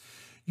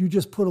 You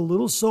just put a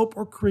little soap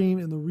or cream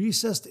in the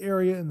recessed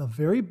area in the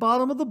very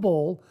bottom of the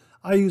bowl.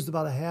 I used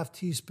about a half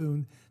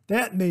teaspoon.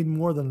 That made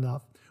more than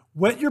enough.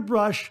 Wet your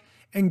brush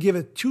and give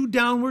it 2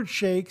 downward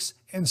shakes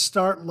and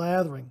start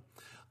lathering.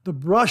 The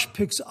brush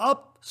picks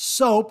up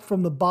soap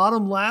from the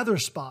bottom lather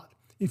spot.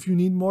 If you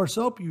need more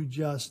soap, you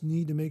just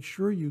need to make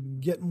sure you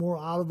get more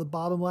out of the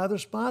bottom lather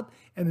spot,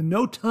 and in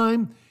no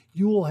time,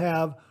 you will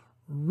have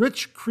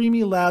rich,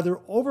 creamy lather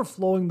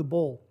overflowing the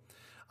bowl.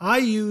 I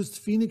used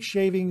Phoenix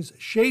Shaving's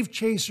Shave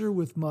Chaser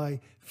with my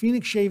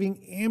Phoenix Shaving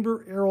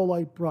Amber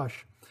Aerolite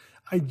brush.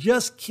 I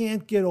just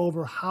can't get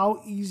over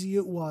how easy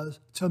it was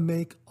to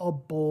make a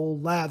bowl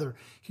lather.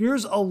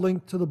 Here's a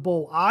link to the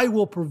bowl. I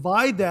will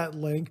provide that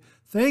link.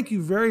 Thank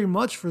you very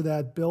much for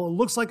that, Bill. It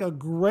looks like a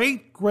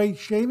great, great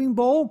shaving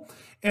bowl.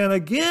 And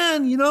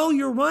again, you know,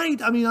 you're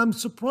right. I mean, I'm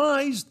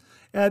surprised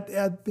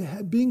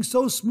at being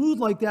so smooth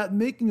like that and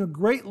making a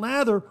great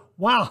lather.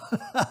 Wow,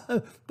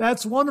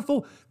 that's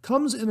wonderful.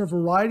 Comes in a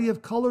variety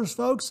of colors,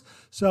 folks.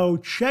 So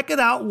check it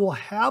out. We'll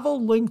have a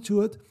link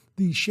to it.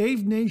 The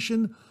Shave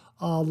Nation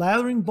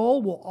lathering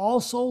bowl will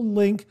also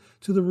link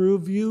to the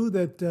review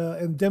that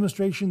and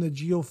demonstration that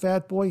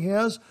GeoFatBoy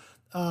has.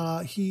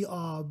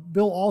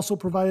 Bill also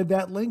provided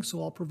that link,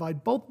 so I'll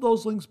provide both of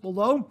those links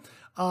below.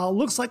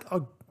 Looks like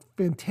a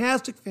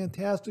fantastic,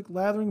 fantastic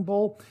lathering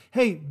bowl.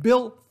 Hey,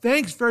 Bill,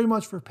 thanks very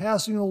much for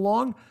passing it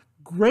along.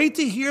 Great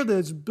to hear that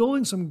it's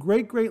building some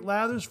great, great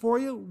lathers for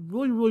you.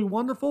 Really, really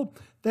wonderful.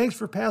 Thanks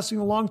for passing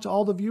along to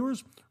all the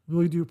viewers.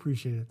 Really do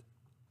appreciate it.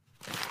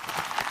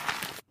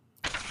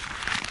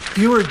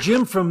 Viewer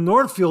Jim from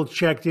Northfield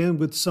checked in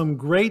with some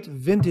great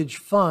vintage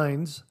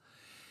finds,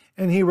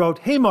 and he wrote,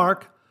 "Hey,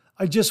 Mark,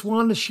 I just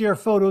wanted to share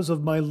photos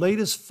of my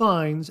latest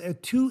finds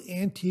at 2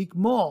 antique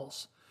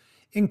malls.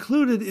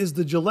 Included is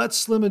the Gillette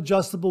Slim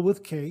Adjustable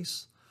with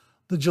case,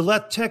 the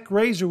Gillette Tech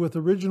Razor with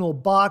original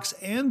box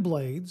and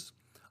blades,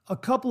 a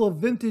couple of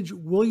vintage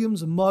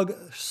Williams mug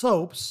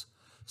soaps,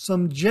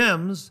 some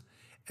gems,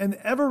 an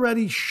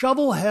ever-ready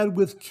shovel head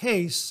with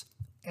case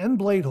and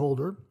blade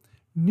holder,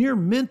 near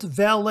mint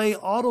valet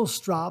auto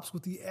strops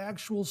with the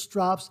actual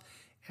strops,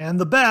 and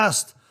the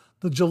best,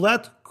 the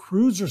Gillette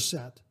Cruiser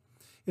set.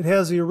 It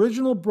has the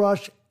original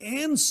brush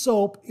and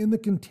soap in the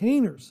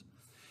containers.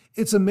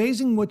 It's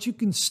amazing what you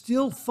can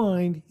still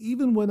find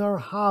even when our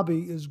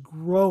hobby is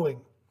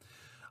growing.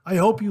 I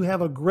hope you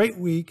have a great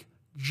week.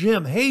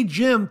 Jim. Hey,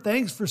 Jim,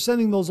 thanks for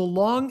sending those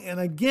along. And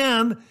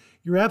again,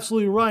 you're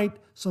absolutely right.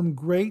 Some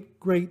great,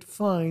 great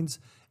finds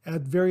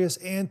at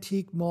various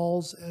antique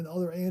malls and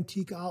other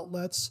antique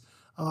outlets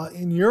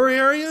in your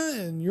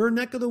area, in your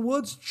neck of the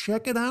woods.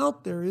 Check it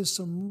out. There is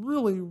some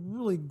really,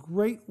 really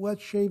great wet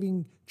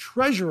shaving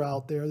treasure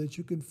out there that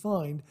you can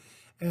find.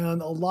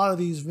 And a lot of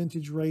these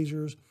vintage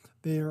razors,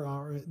 they're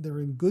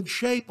in good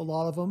shape, a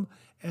lot of them,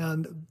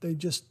 and they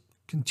just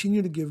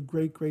continue to give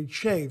great, great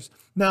shaves.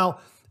 Now,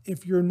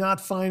 if you're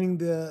not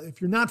finding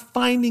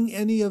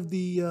any of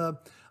the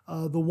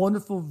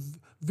wonderful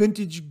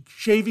vintage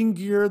shaving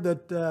gear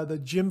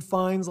that Jim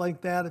finds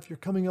like that, if you're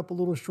coming up a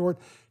little short,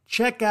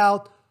 check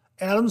out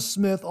Adam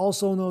Smith,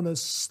 also known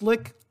as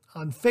Slick,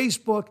 on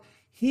Facebook.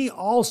 He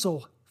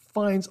also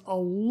finds a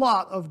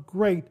lot of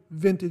great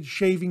vintage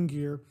shaving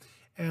gear,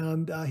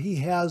 and he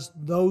has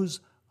those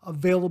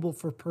available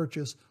for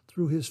purchase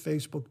through his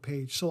Facebook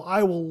page. So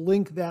I will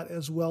link that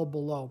as well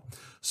below.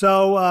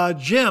 So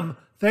Jim,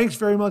 thanks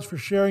very much for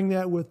sharing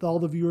that with all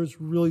the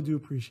viewers. Really do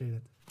appreciate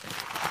it.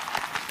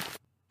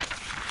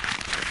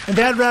 And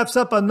that wraps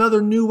up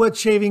another new wet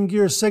shaving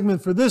gear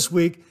segment for this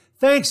week.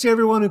 Thanks to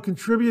everyone who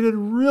contributed.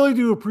 Really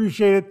do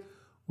appreciate it.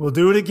 We'll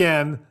do it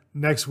again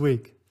next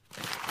week.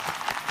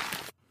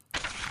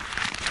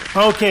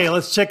 Okay,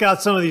 let's check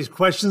out some of these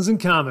questions and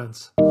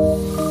comments.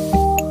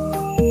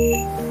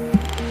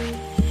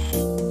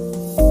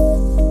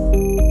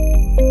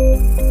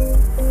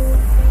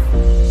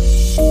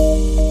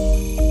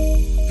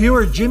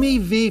 Viewer Jimmy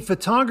V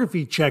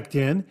Photography checked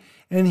in,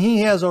 and he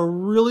has a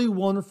really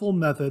wonderful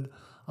method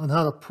on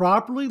how to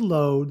properly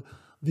load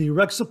the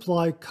Rec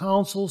Supply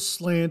Console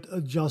Slant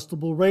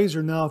Adjustable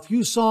Razor. Now, if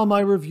you saw my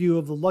review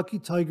of the Lucky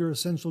Tiger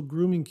Essential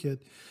Grooming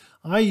Kit,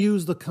 I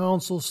used the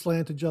Console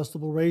Slant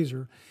Adjustable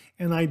Razor,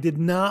 and I did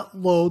not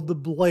load the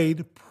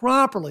blade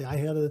properly. I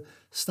had to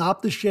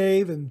stop the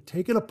shave and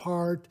take it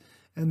apart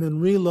and then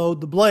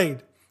reload the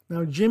blade.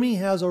 Now, Jimmy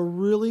has a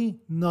really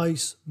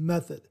nice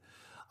method.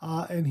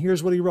 And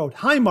here's what he wrote.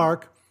 Hi,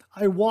 Mark.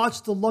 I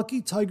watched the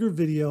Lucky Tiger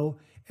video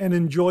and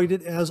enjoyed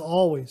it as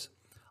always.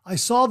 I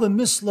saw the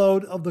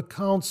misload of the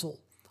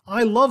console.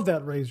 I love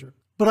that razor,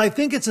 but I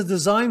think it's a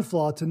design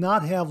flaw to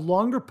not have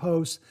longer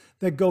posts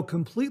that go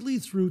completely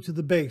through to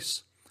the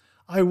base.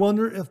 I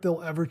wonder if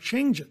they'll ever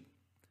change it.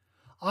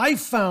 I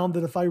found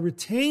that if I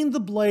retain the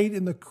blade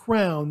in the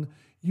crown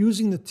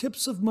using the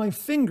tips of my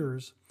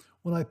fingers,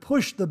 when I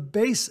push the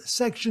base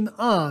section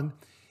on,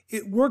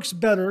 it works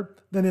better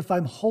than if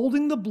I'm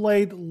holding the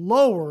blade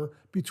lower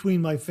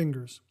between my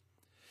fingers.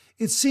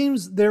 It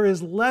seems there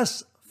is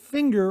less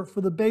finger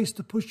for the base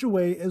to push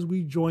away as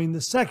we join the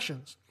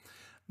sections.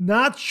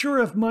 Not sure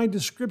if my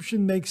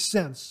description makes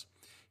sense.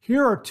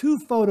 Here are two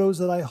photos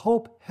that I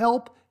hope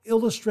help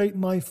illustrate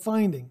my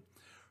finding.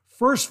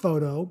 First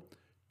photo,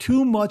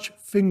 too much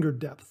finger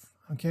depth.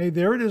 Okay,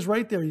 there it is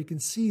right there. You can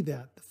see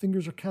that. The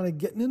fingers are kind of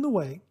getting in the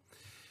way.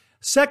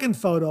 Second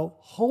photo,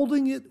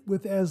 holding it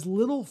with as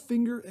little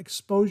finger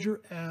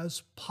exposure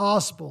as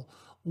possible.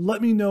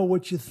 Let me know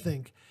what you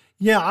think.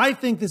 Yeah, I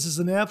think this is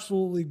an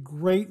absolutely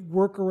great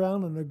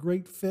workaround and a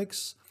great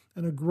fix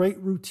and a great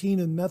routine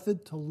and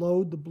method to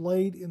load the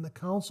blade in the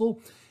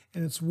console.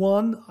 And it's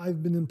one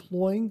I've been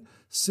employing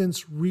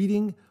since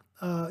reading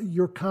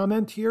your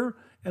comment here.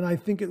 And I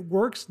think it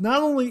works.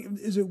 Not only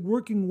is it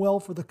working well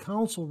for the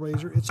console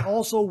razor, it's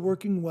also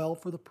working well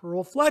for the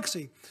Pearl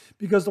Flexi,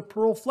 because the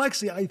Pearl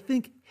Flexi, I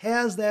think,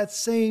 has that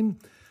same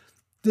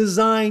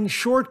design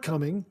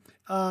shortcoming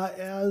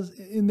as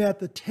in that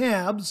the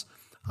tabs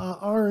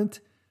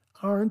aren't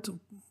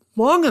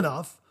long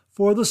enough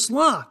for the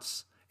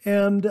slots.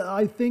 And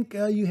I think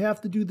you have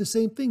to do the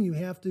same thing. You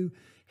have to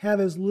have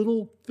as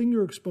little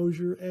finger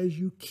exposure as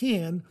you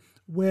can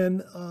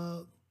when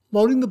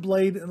loading the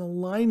blade and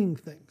aligning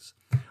things.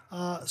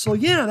 So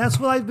yeah, that's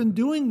what I've been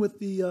doing with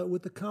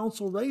the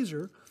console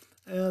razor.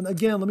 And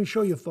again, let me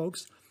show you,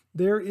 folks.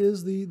 There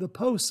is the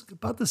post,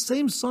 about the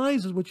same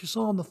size as what you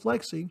saw on the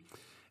Flexi.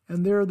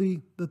 And there are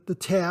the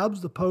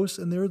tabs, the posts,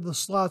 and there are the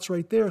slots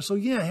right there. So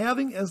yeah,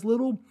 having as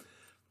little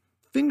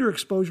finger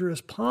exposure as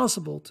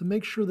possible to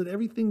make sure that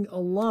everything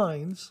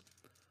aligns,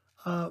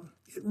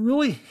 it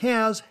really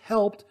has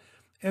helped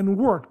and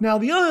worked. Now,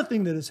 the other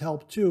thing that has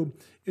helped too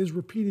is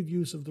repeated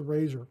use of the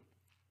razor.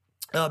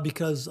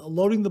 Because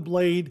loading the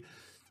blade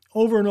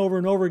over and over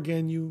and over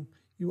again, you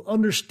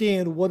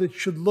understand what it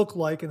should look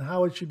like and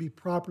how it should be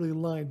properly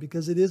aligned,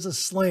 because it is a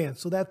slant,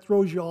 so that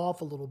throws you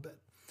off a little bit.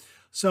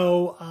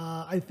 So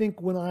I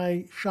think when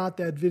I shot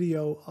that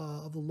video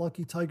of the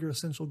Lucky Tiger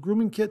Essential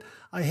Grooming Kit,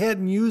 I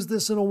hadn't used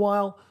this in a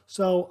while,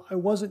 so I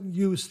wasn't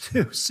used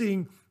to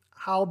seeing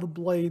how the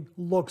blade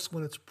looks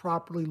when it's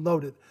properly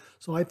loaded.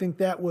 So I think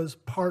that was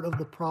part of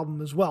the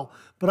problem as well.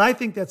 But I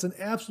think that's an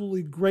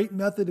absolutely great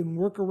method and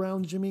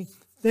workaround, Jimmy.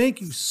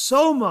 Thank you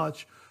so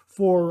much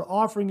for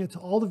offering it to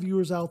all the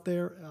viewers out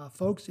there.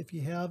 Folks, if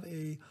you have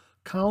a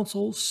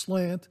console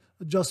slant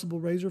adjustable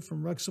razor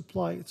from Rex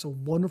Supply, it's a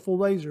wonderful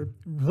razor. It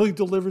really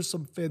delivers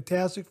some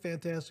fantastic,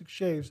 fantastic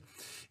shaves.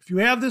 If you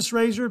have this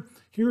razor,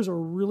 here's a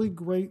really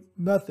great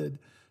method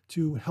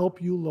to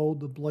help you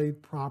load the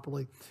blade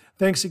properly.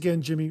 Thanks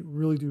again, Jimmy.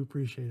 Really do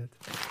appreciate it.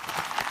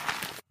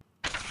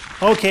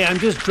 Okay, I'm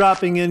just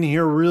dropping in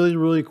here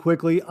really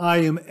quickly. I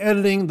am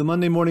editing the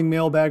Monday Morning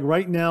Mailbag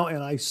right now,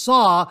 and I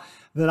saw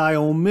that I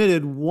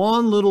omitted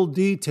one little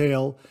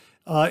detail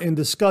in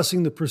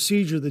discussing the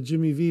procedure that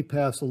Jimmy V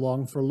passed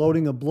along for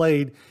loading a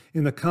blade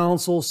in the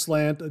console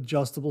slant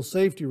adjustable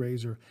safety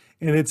razor.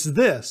 And it's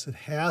this. It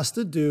has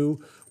to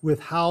do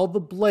with how the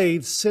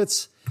blade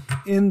sits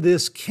in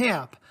this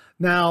cap.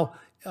 Now,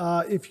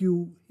 if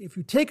you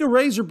take a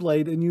razor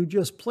blade and you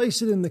just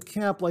place it in the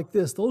cap like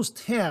this, those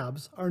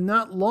tabs are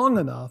not long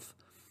enough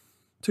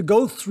to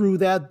go through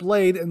that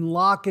blade and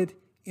lock it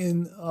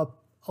in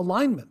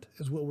alignment,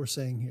 is what we're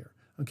saying here.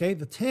 Okay,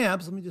 the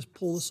tabs, let me just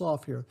pull this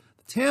off here.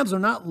 The tabs are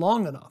not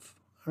long enough,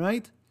 all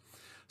right?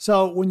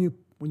 So when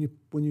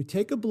you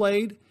take a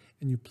blade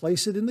and you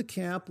place it in the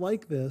cap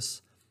like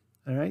this,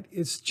 all right,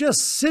 it's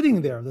just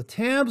sitting there. The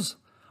tabs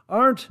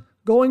aren't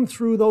going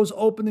through those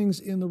openings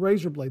in the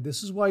razor blade.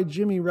 This is why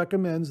Jimmy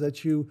recommends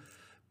that you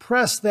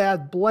press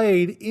that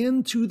blade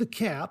into the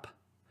cap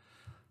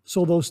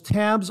so those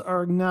tabs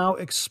are now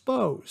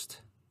exposed.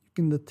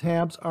 The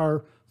tabs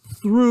are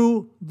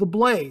through the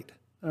blade,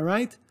 all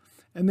right?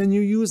 And then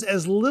you use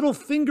as little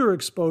finger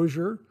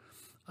exposure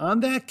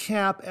on that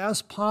cap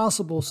as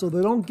possible so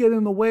they don't get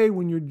in the way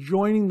when you're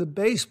joining the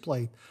base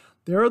plate.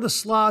 There are the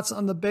slots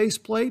on the base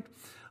plate.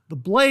 The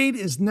blade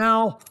is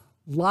now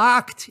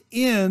locked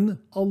in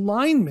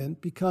alignment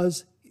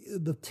because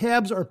the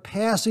tabs are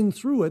passing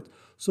through it,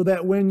 so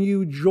that when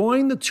you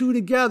join the two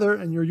together,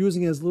 and you're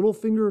using as little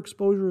finger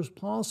exposure as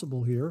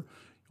possible here,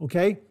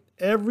 okay,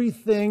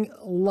 everything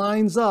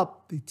lines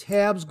up. The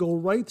tabs go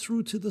right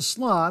through to the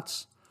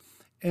slots,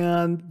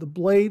 and the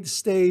blade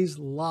stays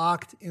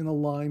locked in a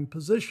line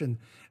position.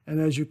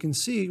 And as you can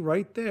see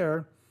right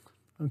there,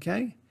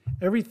 okay,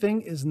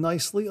 everything is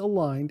nicely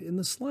aligned in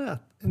the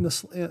slat.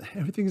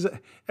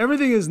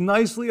 Everything is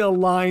nicely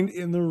aligned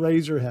in the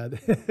razor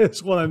head,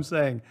 is what I'm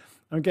saying.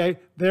 Okay,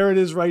 there it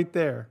is right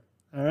there.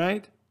 All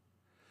right.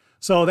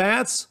 So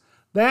that's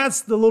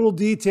the little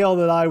detail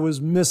that I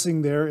was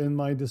missing there in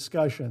my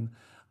discussion.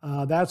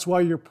 That's why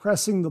you're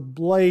pressing the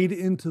blade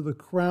into the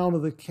crown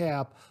of the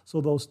cap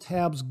so those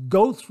tabs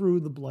go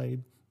through the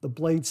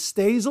blade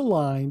stays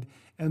aligned,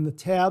 and the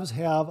tabs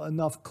have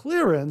enough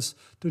clearance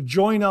to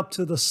join up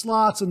to the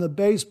slots in the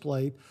base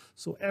plate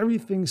so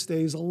everything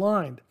stays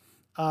aligned.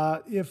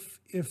 If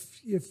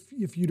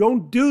you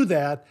don't do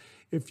that,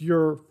 if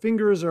your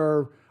fingers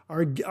are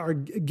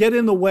get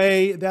in the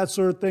way, that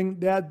sort of thing,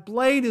 that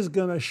blade is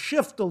going to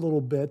shift a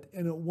little bit,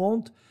 and it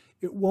won't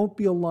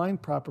be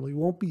aligned properly. It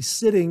won't be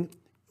sitting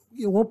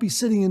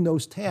in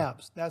those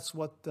tabs. That's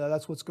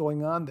what's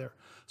going on there.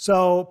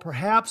 So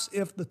perhaps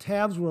if the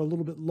tabs were a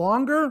little bit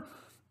longer,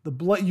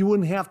 you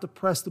wouldn't have to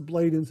press the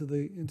blade into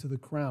the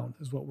crown,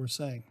 is what we're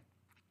saying.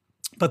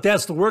 But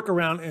that's the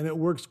workaround, and it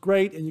works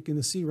great. And you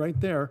can see right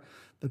there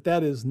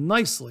that is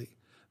nicely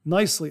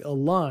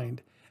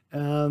aligned.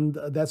 And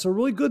that's a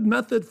really good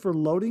method for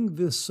loading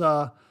this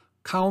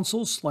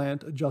console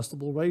slant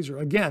adjustable razor.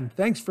 Again,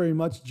 thanks very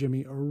much,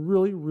 Jimmy. A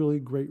really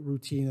great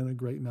routine and a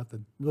great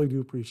method. Really do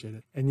appreciate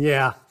it. And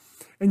yeah,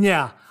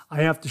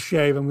 I have to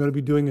shave. I'm going to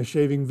be doing a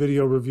shaving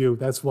video review.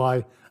 That's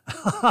why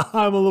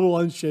I'm a little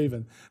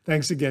unshaven.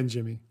 Thanks again,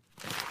 Jimmy.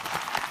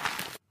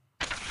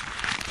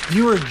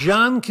 Viewer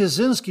John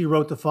Kaczynski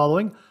wrote the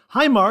following.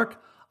 Hi,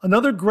 Mark.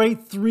 Another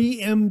great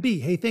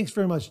 3MB. Hey, thanks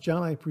very much,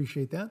 John. I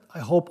appreciate that. I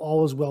hope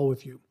all is well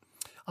with you.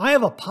 I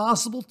have a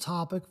possible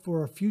topic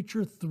for a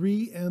future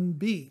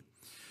 3MB.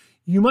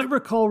 You might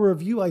recall a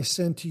review I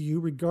sent to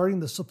you regarding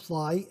the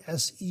Supply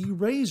SE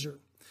razor.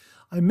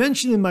 I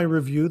mentioned in my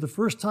review the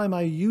first time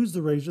I used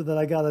the razor that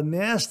I got a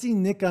nasty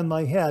nick on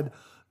my head,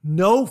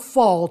 no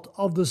fault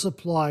of the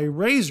Supply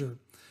razor.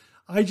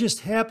 I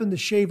just happened to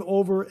shave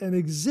over an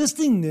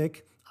existing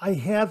nick I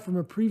had from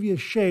a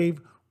previous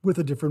shave with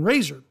a different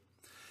razor.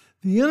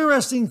 The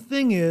interesting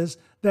thing is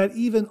that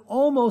even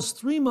almost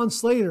 3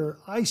 months later,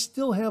 I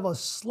still have a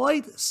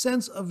slight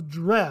sense of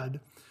dread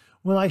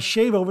when I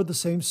shave over the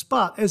same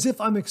spot, as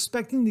if I'm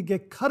expecting to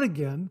get cut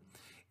again,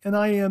 and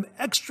I am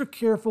extra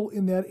careful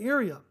in that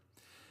area.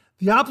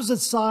 The opposite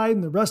side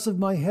and the rest of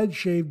my head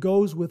shave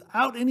goes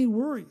without any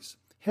worries.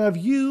 Have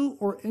you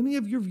or any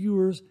of your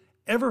viewers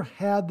ever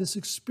had this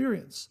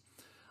experience?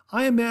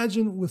 I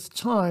imagine with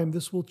time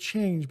this will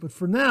change, but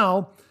for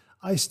now,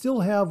 I still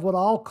have what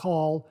I'll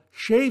call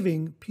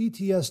shaving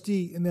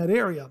PTSD in that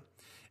area.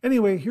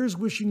 Anyway, here's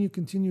wishing you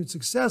continued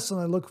success, and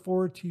I look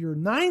forward to your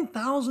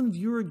 9,000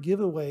 viewer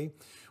giveaway,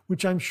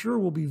 which I'm sure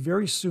will be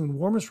very soon.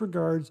 Warmest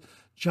regards,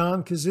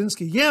 John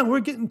Kaczynski. Yeah, we're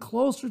getting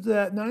closer to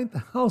that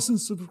 9,000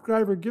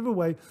 subscriber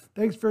giveaway.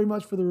 Thanks very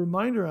much for the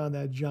reminder on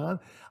that, John.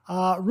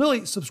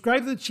 Really,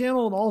 subscribe to the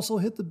channel and also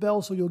hit the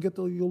bell so you'll get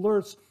the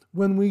alerts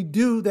when we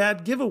do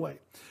that giveaway.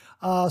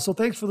 So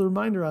thanks for the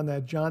reminder on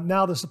that, John.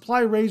 Now, the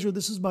Supply Razor,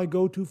 this is my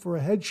go-to for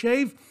a head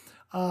shave.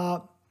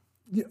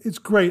 It's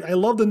great. I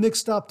love the Nick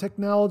Stop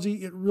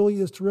technology. It really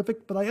is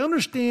terrific. But I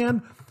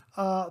understand,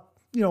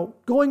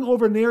 going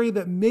over an area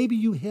that maybe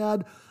you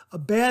had a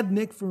bad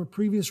nick from a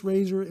previous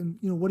razor, and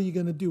what are you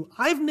going to do?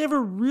 I've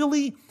never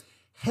really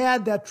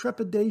had that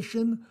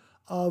trepidation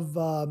of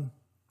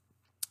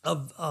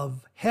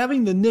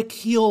having the nick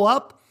heal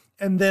up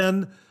and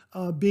then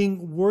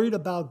being worried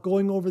about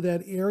going over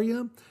that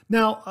area.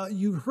 Now,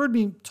 you heard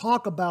me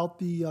talk about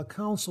the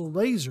Council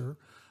razor.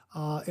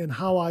 And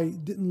how I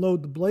didn't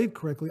load the blade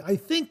correctly. I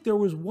think there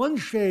was one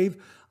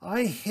shave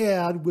I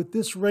had with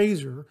this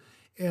razor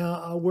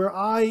where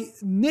I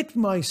nicked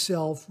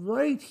myself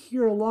right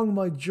here along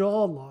my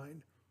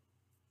jawline,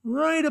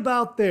 right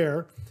about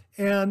there.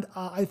 And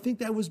I think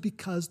that was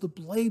because the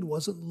blade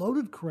wasn't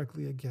loaded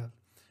correctly again.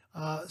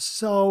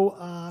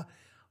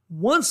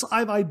 Once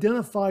I've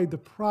identified the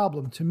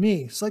problem, to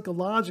me,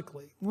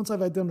 psychologically, once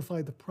I've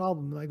identified the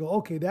problem and I go,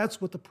 okay, that's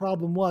what the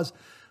problem was,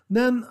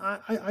 then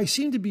I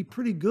seem to be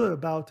pretty good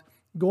about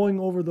going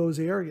over those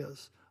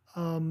areas.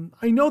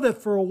 I know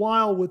that for a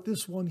while with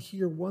this one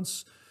here,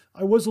 once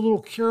I was a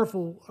little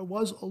careful, I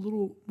was a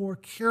little more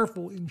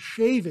careful in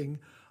shaving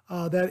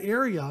that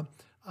area,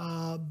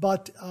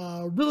 but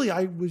really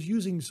I was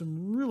using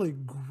some really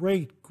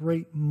great,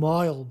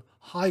 mild,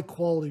 high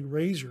quality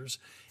razors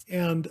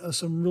and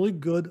some really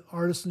good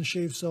artisan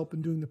shave soap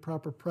and doing the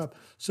proper prep.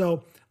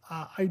 So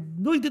I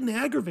really didn't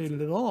aggravate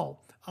it at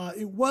all.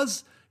 It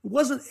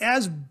wasn't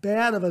as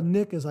bad of a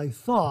nick as I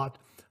thought,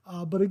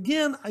 but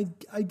again,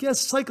 I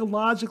guess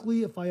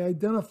psychologically, if I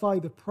identify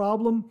the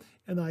problem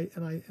and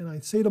I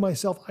say to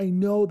myself, I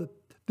know that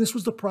this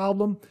was the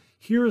problem,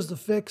 here is the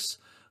fix,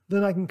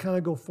 then I can kind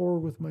of go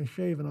forward with my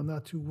shave, and I'm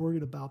not too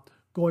worried about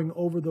going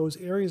over those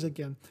areas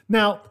again.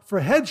 Now,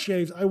 for head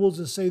shaves, I will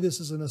just say this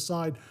as an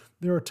aside.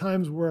 There are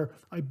times where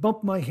I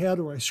bump my head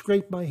or I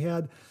scrape my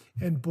head,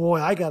 and boy,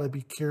 I got to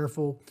be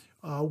careful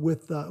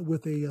with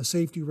a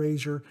safety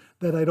razor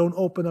that I don't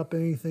open up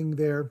anything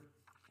there.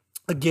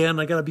 Again,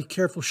 I got to be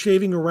careful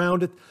shaving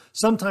around it.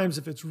 Sometimes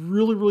if it's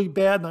really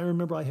bad, and I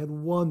remember I had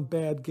one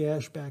bad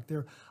gash back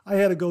there, I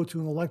had to go to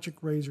an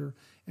electric razor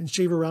and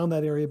shave around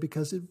that area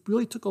because it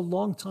really took a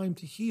long time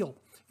to heal.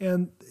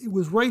 And it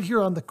was right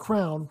here on the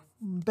crown,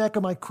 back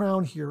of my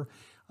crown here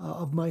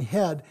of my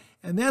head.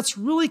 And that's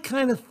really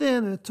kind of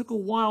thin, and it took a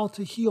while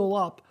to heal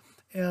up.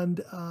 And,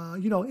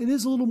 it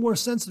is a little more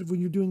sensitive when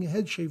you're doing a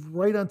head shave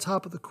right on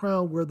top of the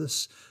crown where the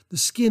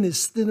skin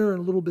is thinner and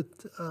a little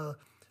bit,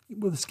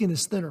 where the skin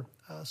is thinner,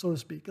 so to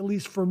speak. At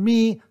least for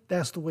me,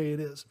 that's the way it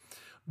is.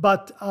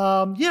 But,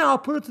 I'll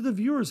put it to the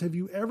viewers. Have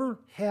you ever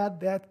had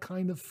that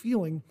kind of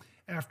feeling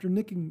after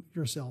nicking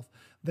yourself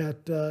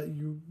that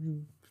you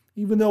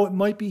even though it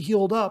might be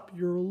healed up,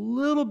 you're a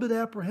little bit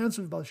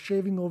apprehensive about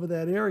shaving over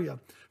that area?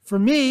 For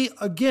me,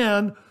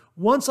 again,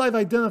 once I've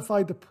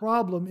identified the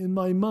problem in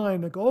my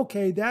mind, I go,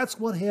 okay, that's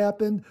what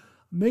happened.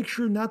 Make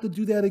sure not to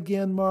do that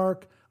again,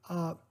 Mark.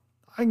 I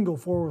can go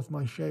forward with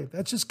my shave.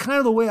 That's just kind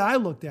of the way I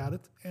looked at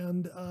it.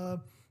 And,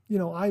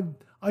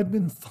 I've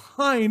been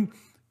fine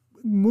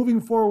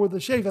moving forward with the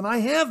shave. And I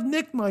have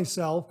nicked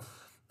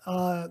myself,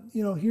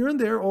 here and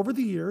there over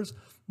the years.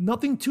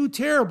 Nothing too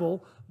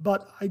terrible,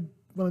 but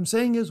what I'm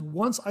saying is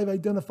once I've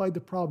identified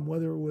the problem,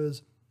 whether it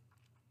was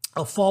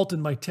a fault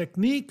in my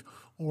technique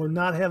or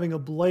not having a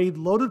blade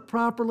loaded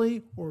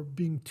properly, or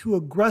being too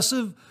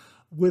aggressive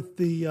with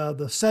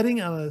the setting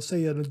on,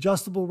 say, an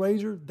adjustable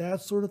razor,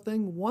 that sort of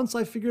thing. Once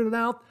I figured it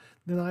out,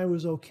 then I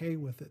was okay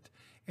with it.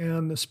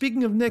 And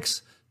speaking of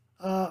nicks,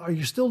 are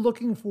you still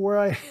looking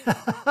for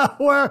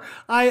where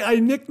I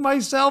nicked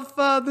myself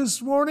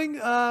this morning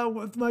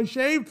with my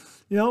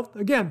shave?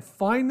 Again,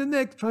 find the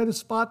nick, try to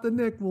spot the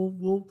nick.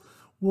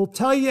 We'll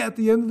tell you at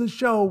the end of the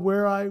show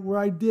where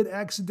I did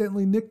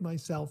accidentally nick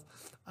myself.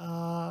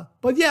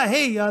 But yeah,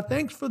 hey,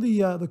 thanks for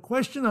the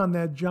question on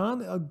that,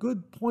 John. A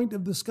good point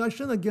of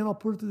discussion. Again, I'll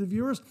put it to the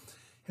viewers.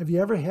 Have you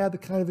ever had the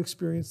kind of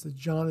experience that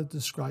John is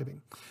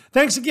describing?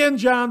 Thanks again,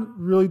 John.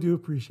 Really do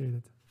appreciate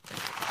it.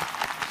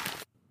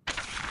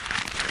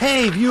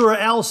 Hey, viewer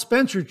Al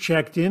Spencer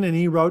checked in and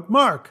he wrote,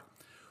 Mark,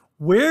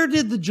 where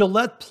did the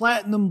Gillette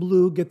Platinum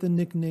Blue get the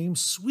nickname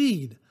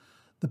Swede?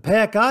 The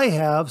pack I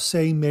have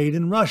say made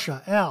in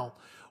Russia. Al.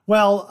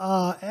 Well,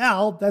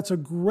 Al, that's a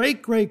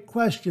great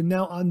question.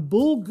 Now, on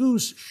Bull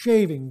Goose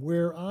Shaving,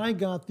 where I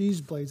got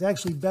these blades,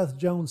 actually Beth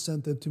Jones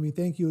sent them to me.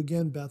 Thank you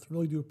again, Beth.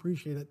 Really do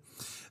appreciate it.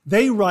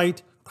 They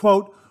write,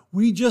 quote,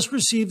 we just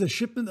received a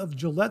shipment of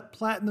Gillette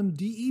Platinum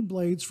DE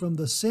blades from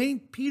the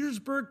St.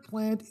 Petersburg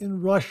plant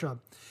in Russia.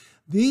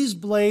 These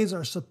blades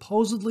are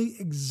supposedly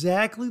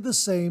exactly the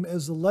same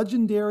as the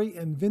legendary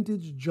and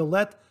vintage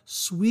Gillette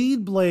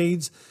Swede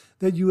blades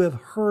that you have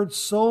heard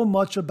so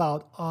much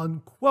about,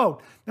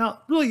 unquote. Now,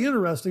 really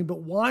interesting,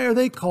 but why are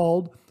they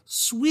called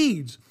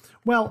Swedes?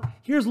 Well,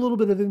 here's a little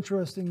bit of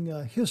interesting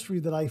history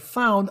that I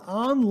found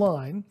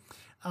online,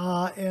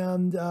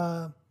 and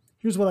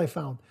here's what I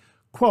found.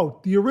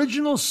 Quote, the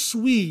original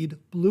Swede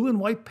blue and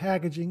white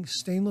packaging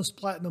stainless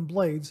platinum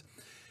blades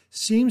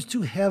seems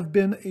to have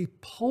been a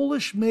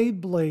Polish-made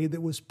blade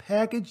that was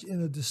packaged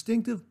in a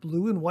distinctive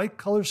blue and white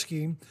color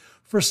scheme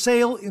for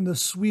sale in the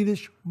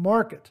Swedish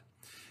market.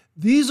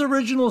 These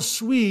original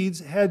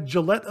Swedes had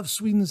Gillette of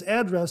Sweden's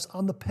address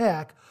on the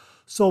pack,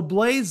 so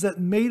blades that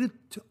made it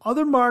to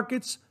other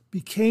markets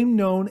became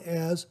known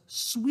as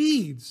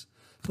Swedes.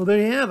 So there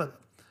you have it.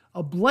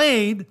 A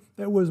blade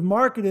that was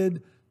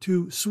marketed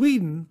to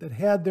Sweden that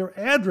had their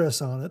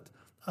address on it,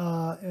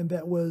 and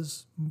that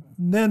was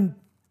then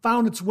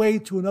found its way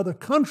to another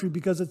country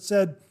because it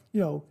said,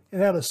 it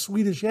had a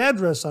Swedish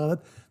address on it.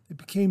 It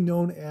became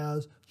known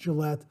as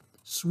Gillette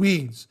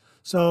Swedes.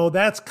 So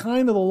that's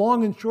kind of the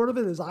long and short of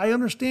it as I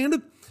understand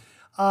it.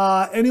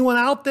 Anyone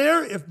out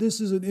there, if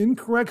this is an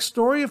incorrect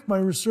story, if my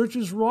research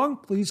is wrong,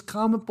 please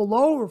comment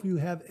below, or if you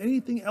have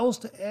anything else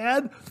to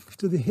add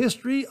to the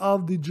history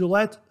of the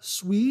Gillette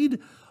Swede,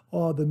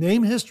 or the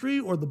name history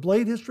or the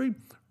blade history.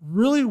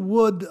 Really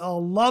would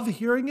love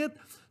hearing it.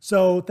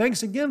 So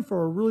thanks again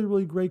for a really,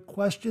 really great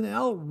question,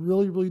 Al.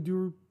 Really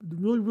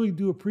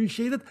do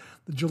appreciate it.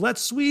 The Gillette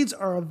Swedes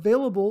are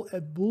available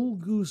at Bull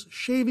Goose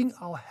Shaving.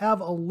 I'll have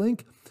a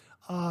link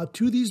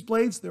to these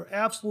blades. They're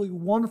absolutely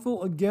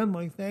wonderful. Again,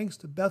 my thanks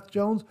to Beth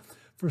Jones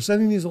for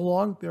sending these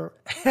along. They're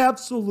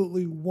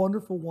absolutely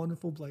wonderful,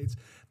 wonderful blades.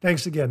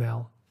 Thanks again,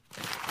 Al.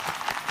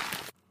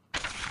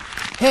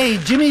 Hey,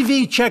 Jimmy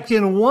V checked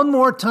in one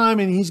more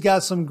time, and he's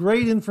got some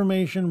great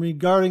information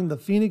regarding the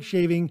Phoenix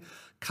Shaving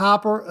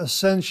Copper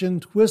Ascension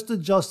Twist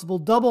Adjustable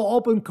Double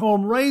Open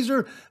Comb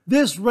Razor.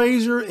 This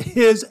razor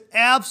is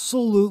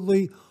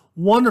absolutely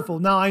wonderful.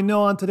 Now, I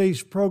know on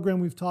today's program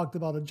we've talked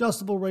about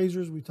adjustable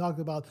razors, we talked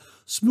about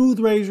smooth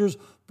razors.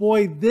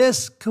 Boy,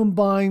 this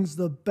combines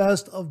the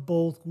best of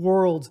both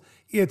worlds.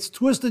 It's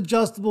twist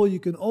adjustable.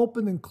 You can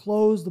open and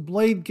close the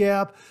blade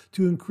gap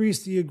to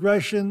increase the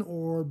aggression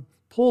or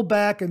pull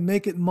back and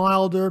make it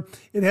milder.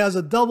 It has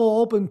a double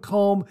open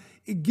comb.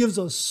 It gives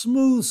a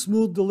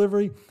smooth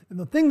delivery. And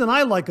the thing that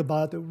I like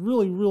about it that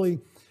really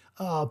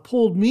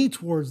pulled me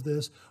towards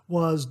this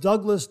was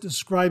Douglas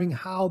describing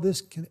how this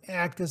can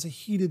act as a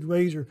heated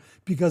razor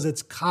because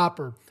it's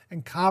copper,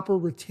 and copper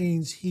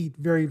retains heat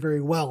very,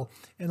 very well.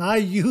 And I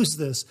use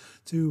this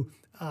to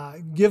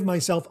give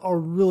myself a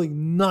really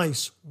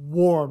nice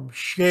warm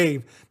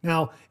shave.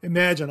 Now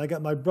imagine I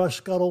got my brush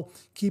scuttle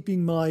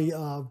keeping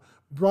my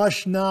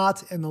brush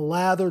knot and the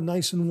lather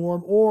nice and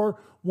warm, or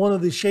one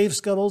of the shave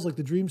scuttles like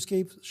the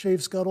Dreamscape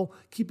shave scuttle,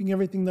 keeping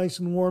everything nice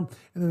and warm.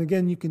 And then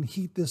again, you can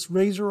heat this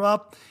razor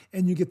up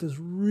and you get this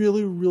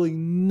really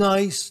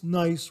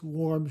nice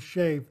warm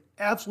shave.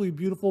 Absolutely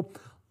beautiful.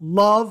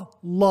 Love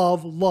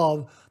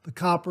the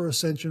Copper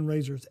Ascension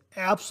razor. It's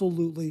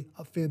absolutely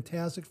a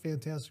fantastic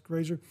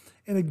razor.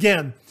 And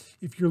again,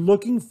 if you're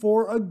looking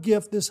for a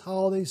gift this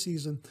holiday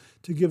season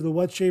to give the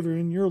wet shaver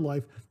in your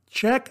life,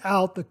 check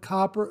out the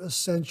Copper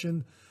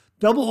Ascension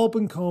Double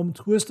Open Comb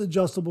Twist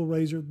Adjustable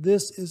Razor.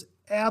 This is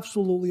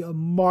absolutely a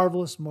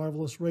marvelous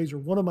razor.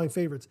 One of my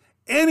favorites.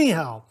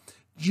 Anyhow,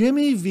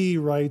 Jimmy V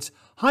writes,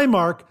 hi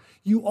Mark,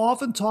 you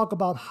often talk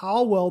about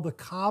how well the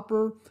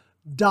Copper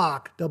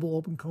Dock Double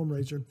Open Comb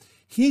Razor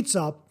heats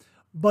up,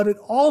 but it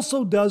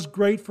also does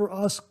great for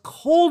us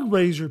cold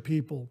razor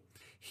people.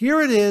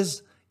 Here it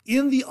is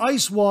in the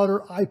ice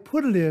water I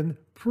put it in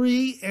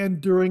pre and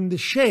during the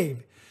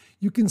shave.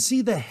 You can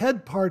see the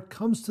head part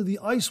comes to the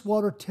ice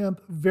water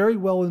temp very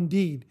well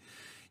indeed.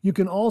 You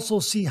can also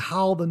see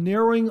how the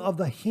narrowing of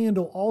the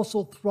handle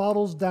also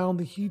throttles down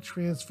the heat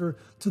transfer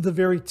to the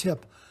very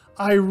tip.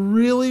 I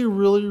really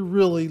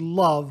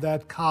love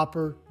that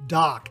Copper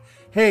Dock.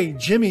 Hey,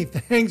 Jimmy,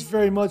 thanks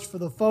very much for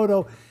the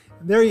photo.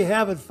 And there you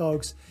have it,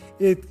 folks.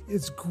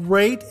 It's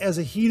great as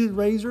a heated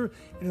razor,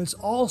 and it's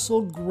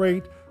also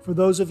great for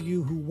those of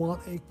you who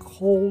want a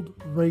cold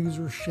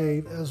razor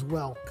shave as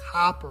well.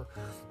 Copper.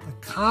 The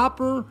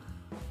Copper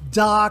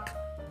Dock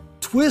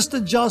Twist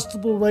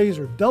Adjustable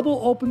Razor. Double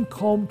Open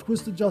Comb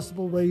Twist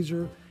Adjustable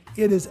Razor.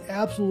 It is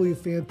absolutely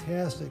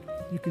fantastic.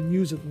 You can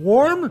use it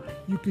warm.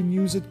 You can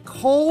use it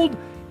cold.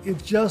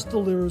 It just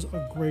delivers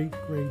a great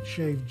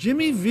shave.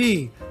 Jimmy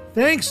V,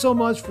 thanks so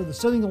much for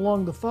sending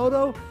along the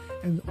photo.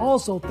 And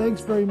also,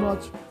 thanks very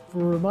much for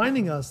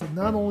reminding us that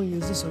not only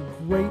is this a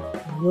great,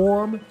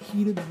 warm,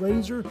 heated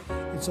razor,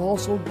 it's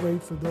also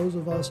great for those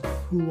of us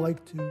who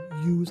like to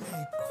use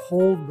a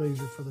cold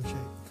razor for the shave.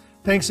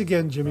 Thanks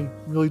again, Jimmy.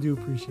 Really do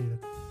appreciate it.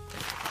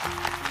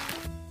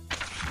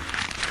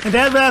 And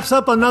that wraps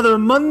up another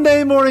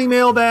Monday morning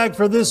mailbag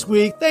for this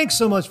week. Thanks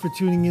so much for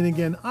tuning in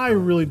again. I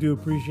really do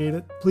appreciate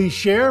it. Please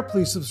share,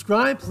 please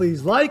subscribe,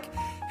 please like.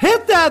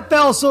 Hit that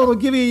bell so it'll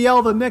give you a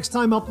yell the next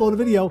time I upload a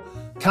video.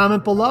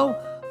 Comment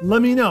below.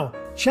 Let me know.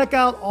 Check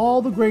out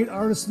all the great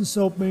artisan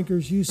soap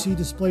makers you see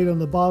displayed on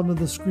the bottom of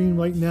the screen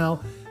right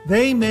now.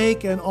 They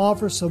make and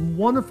offer some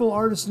wonderful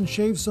artisan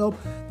shave soap.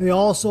 They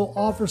also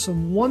offer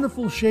some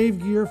wonderful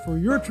shave gear for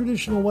your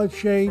traditional wet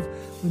shave.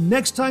 The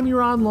next time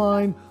you're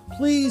online,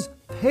 please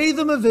pay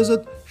them a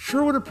visit.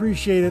 Sure would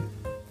appreciate it.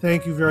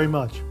 Thank you very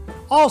much.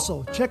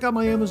 Also, check out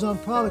my Amazon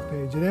product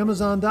page at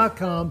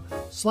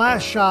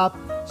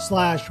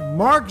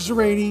amazon.com/shop/Mark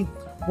Zerady,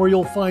 where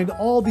you'll find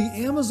all the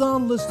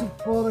Amazon listed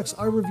products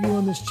I review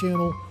on this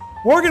channel,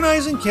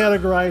 organized and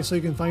categorized so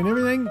you can find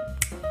everything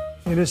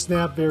in a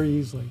snap very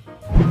easily.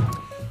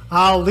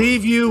 I'll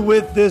leave you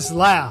with this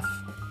laugh.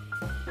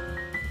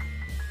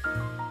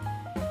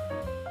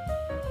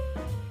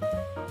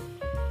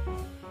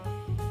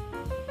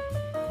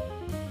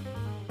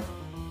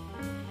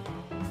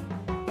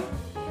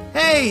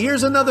 Hey,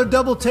 here's another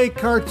double take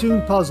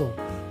cartoon puzzle.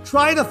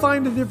 Try to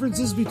find the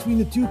differences between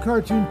the two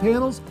cartoon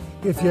panels.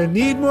 If you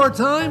need more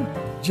time,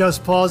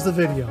 just pause the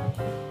video.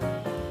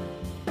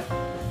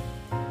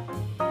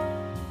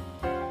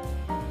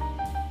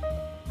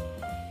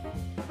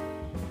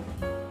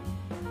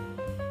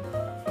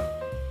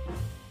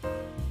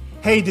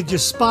 Hey, did you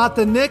spot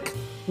the nick?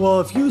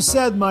 Well, if you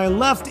said my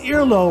left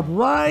earlobe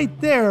right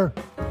there,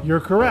 you're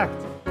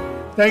correct.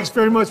 Thanks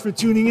very much for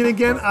tuning in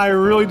again. I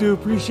really do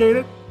appreciate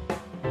it.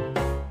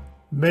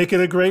 Make it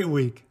a great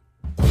week.